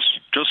fibrosis,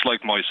 just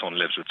like my son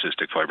lives with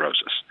cystic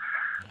fibrosis.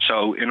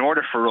 So in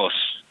order for us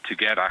to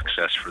get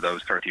access for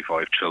those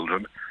 35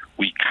 children,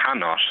 we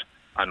cannot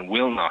and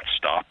will not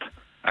stop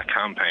a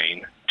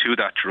campaign to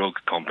that drug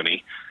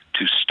company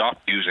to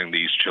stop using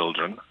these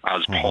children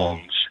as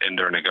pawns in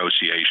their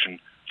negotiation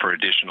for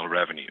additional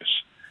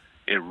revenues.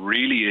 It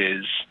really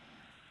is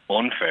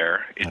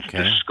unfair. It's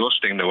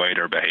disgusting the way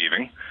they're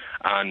behaving.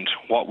 And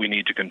what we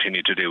need to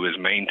continue to do is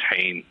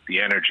maintain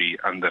the energy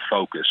and the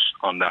focus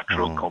on that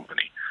drug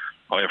company.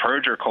 I have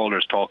heard your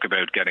callers talk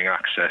about getting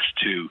access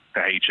to the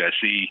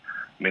HSE,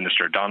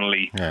 Minister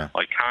Donnelly.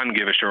 I can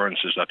give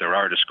assurances that there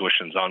are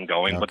discussions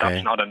ongoing, but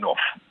that's not enough,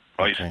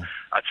 right?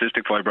 At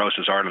Cystic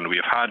Fibrosis Ireland, we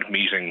have had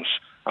meetings,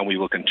 and we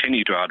will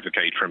continue to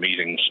advocate for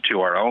meetings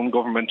to our own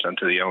government and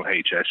to the own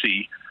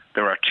HSE.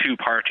 There are 2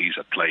 parties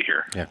at play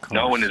here.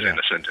 No one is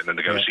innocent in the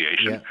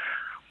negotiation.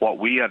 What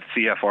we at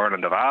CF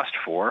Ireland have asked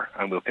for,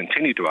 and will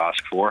continue to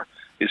ask for,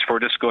 is for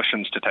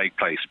discussions to take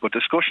place. But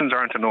discussions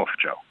aren't enough,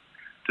 Joe.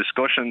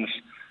 Discussions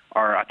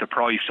are at the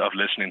price of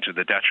listening to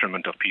the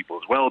detriment of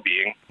people's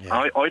well-being.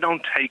 I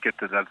don't take it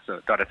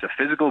that it's a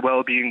physical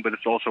well-being, but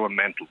it's also a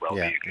mental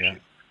well-being issue.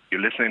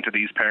 You're listening to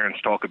these parents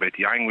talk about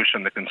the anguish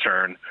and the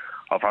concern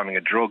of having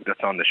a drug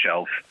that's on the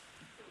shelf.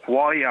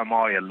 Why am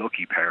I a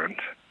lucky parent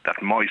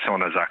that my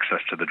son has access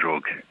to the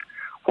drug?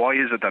 Why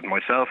is it that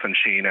myself and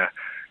Sheena,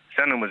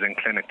 Senan was in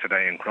clinic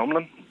today in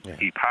Crumlin.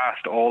 He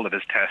passed all of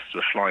his tests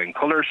with flying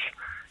colours.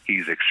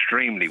 He's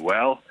extremely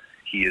well.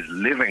 He is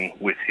living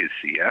with his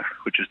CF,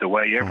 which is the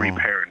way every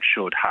parent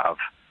should have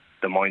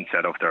the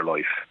mindset of their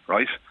life,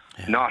 right?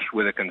 Not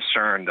with a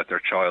concern that their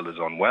child is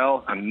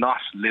unwell, and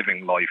not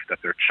living life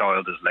that their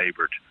child is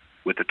laboured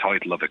with the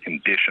title of a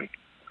condition,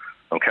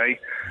 okay?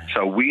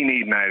 So we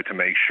need now to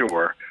make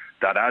sure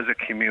that as a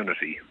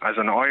community, as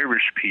an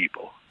Irish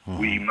people,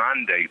 we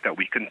mandate that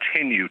we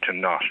continue to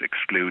not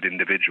exclude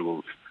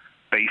individuals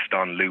based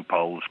on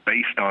loopholes,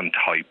 based on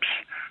types,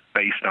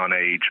 based on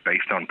age,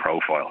 based on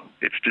profile.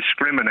 It's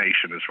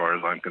discrimination, as far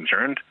as I'm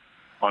concerned,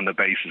 on the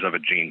basis of a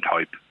gene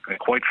type. And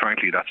quite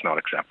frankly, that's not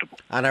acceptable.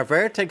 And are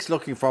Vertex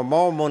looking for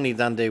more money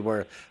than they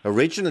were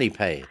originally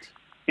paid?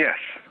 Yes.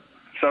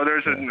 So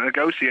there's a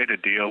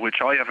negotiated deal,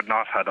 which I have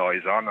not had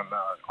eyes on, and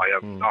I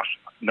have not.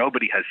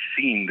 Nobody has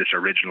seen this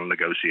original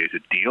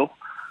negotiated deal,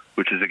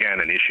 which is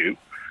again an issue,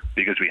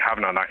 because we have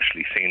not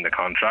actually seen the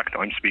contract.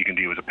 I'm speaking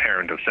to you as a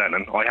parent of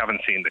Senan. I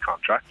haven't seen the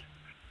contract,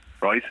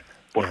 right?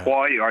 But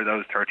why are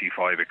those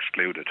 35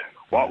 excluded?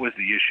 What was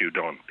the issue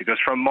done? Because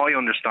from my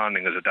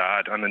understanding as a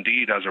dad, and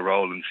indeed as a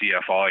role in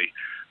CFI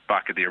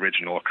back at the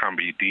original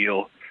Orkambi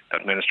deal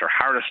that Minister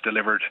Harris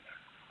delivered,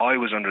 I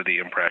was under the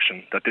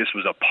impression that this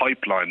was a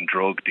pipeline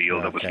drug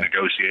deal that was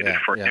negotiated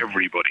for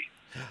everybody.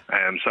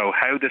 So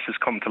how this has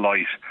come to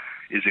light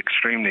is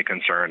extremely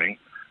concerning.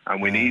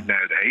 And we need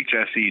now the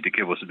HSE to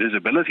give us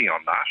visibility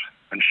on that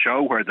and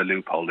show where the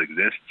loophole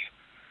exists.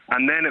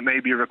 And then it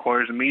maybe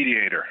requires a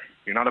mediator.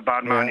 You're not a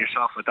bad man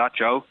yourself with that,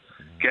 Joe.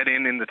 Get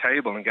in the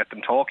table and get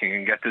them talking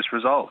and get this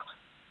resolved.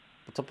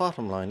 But the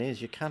bottom line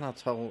is you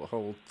cannot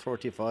hold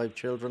 35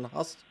 children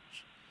hostage.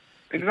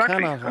 Exactly.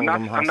 You cannot hold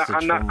them hostage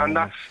and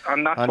that's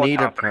what's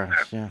happening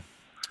now.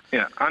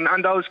 Yeah,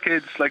 and those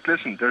kids, like,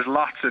 listen, there's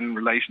lots in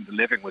relation to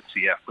living with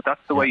CF, but that's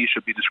the way you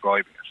should be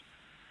describing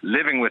it.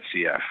 living with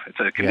CF. It's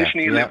a condition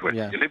you live with.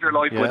 You live your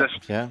life with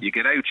it. You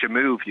get out, you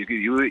move,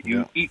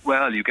 you eat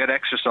well, you get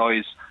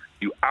exercise.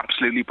 You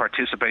absolutely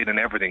participate in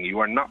everything. You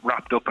are not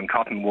wrapped up in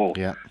cotton wool.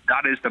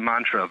 That is the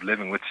mantra of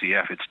living with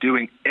CF. It's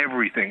doing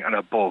everything and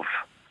above,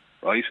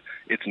 right?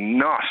 It's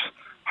not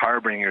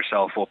harbouring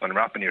yourself up and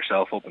wrapping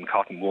yourself up in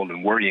cotton wool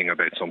and worrying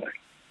about something,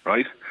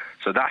 right?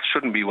 So that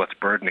shouldn't be what's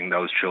burdening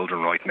those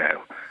children right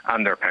now,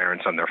 and their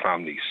parents and their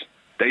families.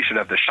 They should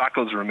have the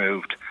shackles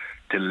removed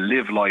to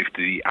live life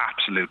to the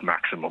absolute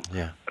maximum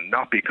and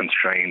not be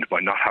constrained by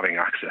not having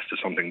access to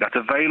something that's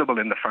available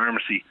in the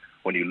pharmacy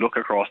when you look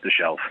across the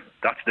shelf.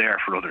 That's there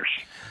for others.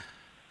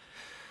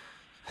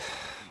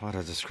 What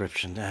a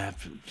description,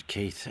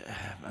 Keith.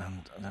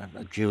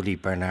 And Julie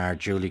Bernard.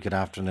 Julie, good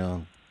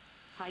afternoon.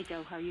 Hi,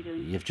 Joe. How are you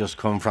doing? You've just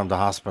come from the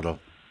hospital.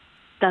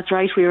 That's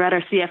right. We were at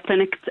our CF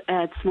clinic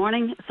this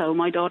morning. So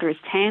my daughter is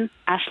 10,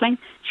 Aisling.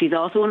 She's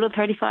also one of the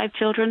 35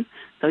 children.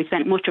 So we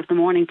spent much of the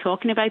morning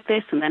talking about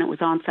this, and then it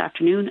was on this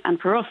afternoon. And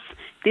for us,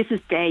 this is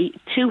day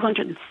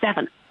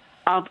 207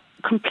 of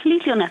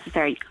completely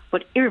unnecessary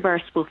but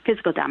irreversible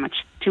physical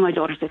damage to my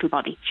daughter's little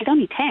body. She's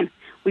only 10.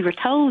 We were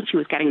told she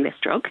was getting this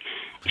drug.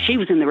 She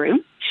was in the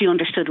room. She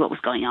understood what was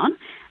going on.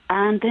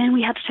 And then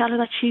we had to tell her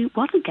that she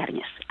wasn't getting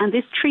it. And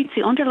this treats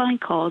the underlying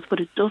cause, but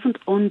it doesn't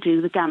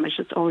undo the damage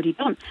that's already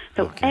done.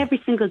 So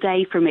every single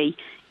day for me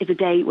is a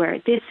day where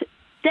this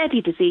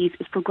deadly disease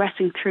is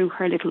progressing through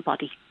her little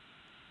body.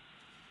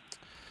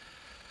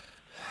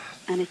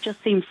 And it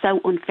just seems so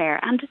unfair.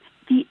 And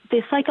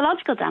the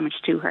psychological damage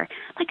to her,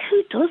 like,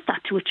 who does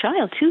that to a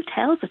child? Who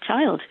tells a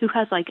child who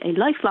has like a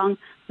lifelong,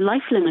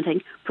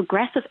 life-limiting,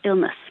 progressive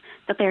illness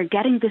that they're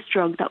getting this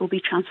drug that will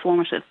be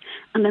transformative?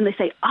 And then they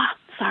say,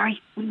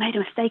 sorry, we made a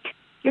mistake.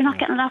 You're not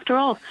getting it after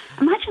all.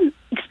 Imagine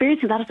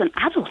experiencing that as an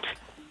adult.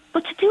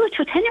 But to do it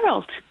to a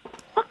 10-year-old,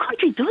 what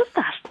country does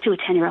that to a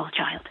 10-year-old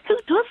child? Who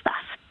does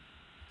that?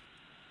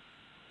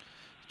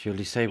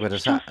 Julie, stay with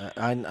us.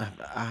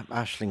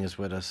 Aisling is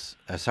with us.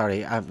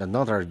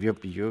 Another.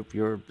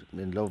 You're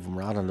in love, and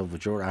we're in love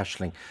with your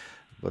Aisling.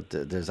 But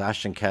there's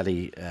Aisling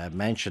Kelly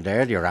mentioned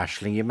earlier.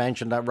 Aisling, you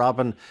mentioned that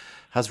Robin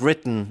has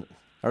written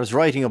or is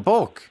writing a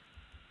book.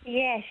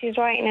 Yeah, she's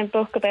writing a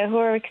book about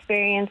her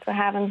experience of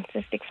having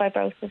cystic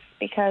fibrosis,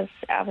 because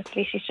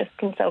obviously she's just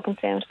so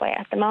consumed by it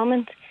at the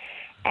moment.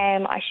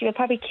 She will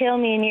probably kill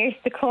me in years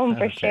to come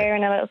for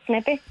sharing a little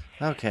snippet.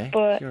 Okay.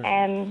 But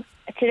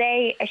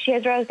today she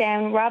has wrote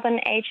down, Robin,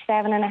 age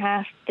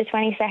 7.5, the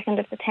 22nd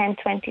of the 10th,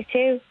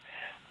 22.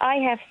 I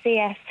have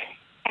CF.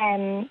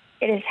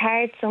 It is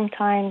hard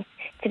sometimes.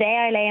 Today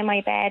I lay in my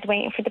bed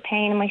waiting for the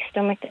pain in my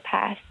stomach to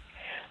pass,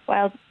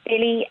 while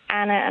Billy,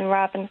 Anna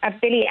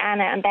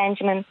and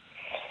Benjamin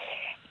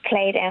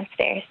play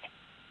downstairs.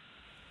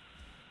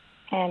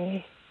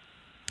 And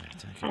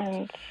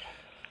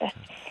that's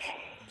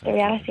the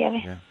reality of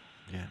it.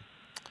 Yeah.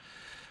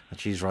 And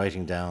she's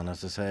writing down,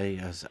 as I say,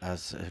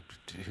 as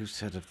who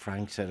said it?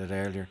 Frank said it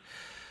earlier.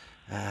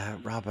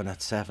 Robin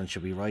at 7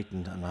 should be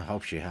writing, and I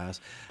hope she has,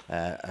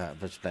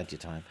 there's plenty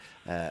of time,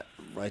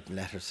 writing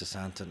letters to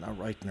Santa, not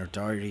writing her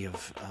diary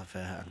of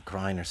and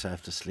crying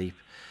herself to sleep.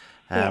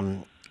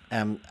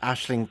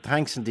 Aisling,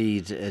 thanks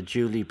indeed.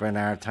 Julie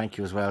Bernard, thank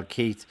you as well.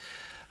 Keith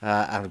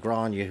and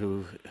Grania,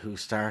 who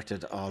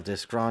started all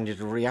this. Grania,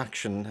 the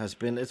reaction has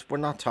been, we're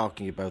not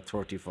talking about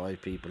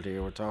 35 people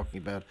here, we're talking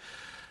about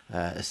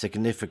a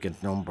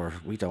significant number.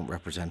 We don't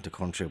represent the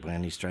country by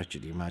any stretch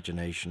of the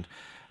imagination,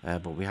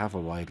 but we have a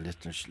wide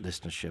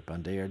listenership,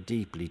 and they are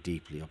deeply,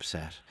 deeply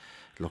upset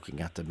looking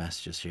at the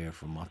messages here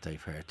from what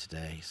they've heard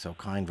today. So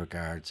kind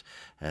regards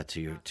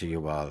to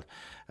you all,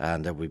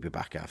 and we'll be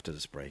back after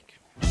this break.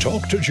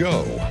 Talk to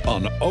Joe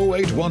on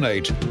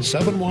 0818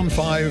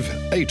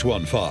 715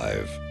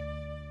 815.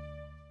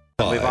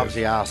 We've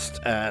obviously asked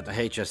the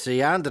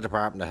HSE and the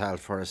Department of Health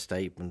for a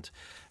statement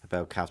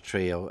about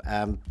Kaftrio.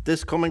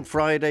 This coming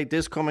Friday,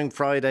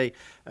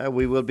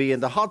 we will be in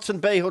the Hudson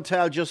Bay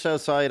Hotel just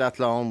outside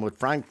Athlone with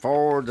Frank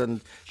Ford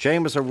and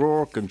Seamus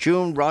O'Rourke and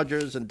June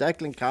Rogers and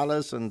Declan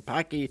Callis and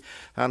Packy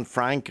and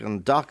Frank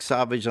and Doc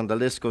Savage, and the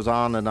list goes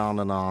on and on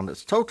and on.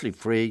 It's totally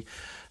free.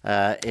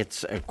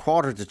 It's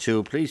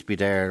 1:45. Please be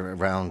there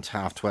around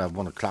 12:30,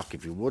 1 o'clock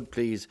if you would,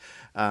 please.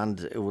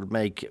 And it will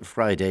make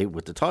Friday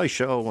with the toy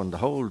show and the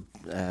whole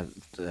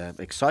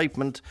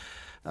excitement,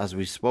 as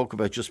we spoke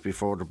about just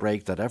before the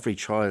break, that every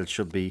child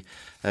should be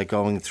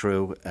going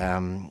through.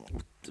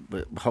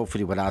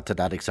 Hopefully we'll add to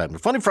that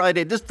excitement. Funny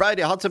Friday, this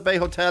Friday, Hudson Bay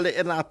Hotel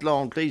in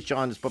Athlone. Please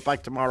join us. But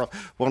back tomorrow,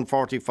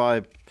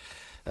 1:45.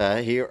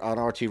 Here on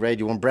RT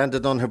Radio 1.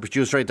 Brendan Dunn, her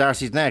producer, Ray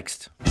Darcy's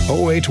next.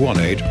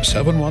 0818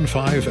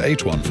 715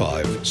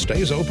 815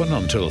 stays open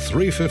until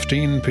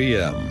 3:15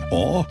 p.m.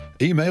 or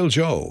email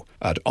joe@rte.ie.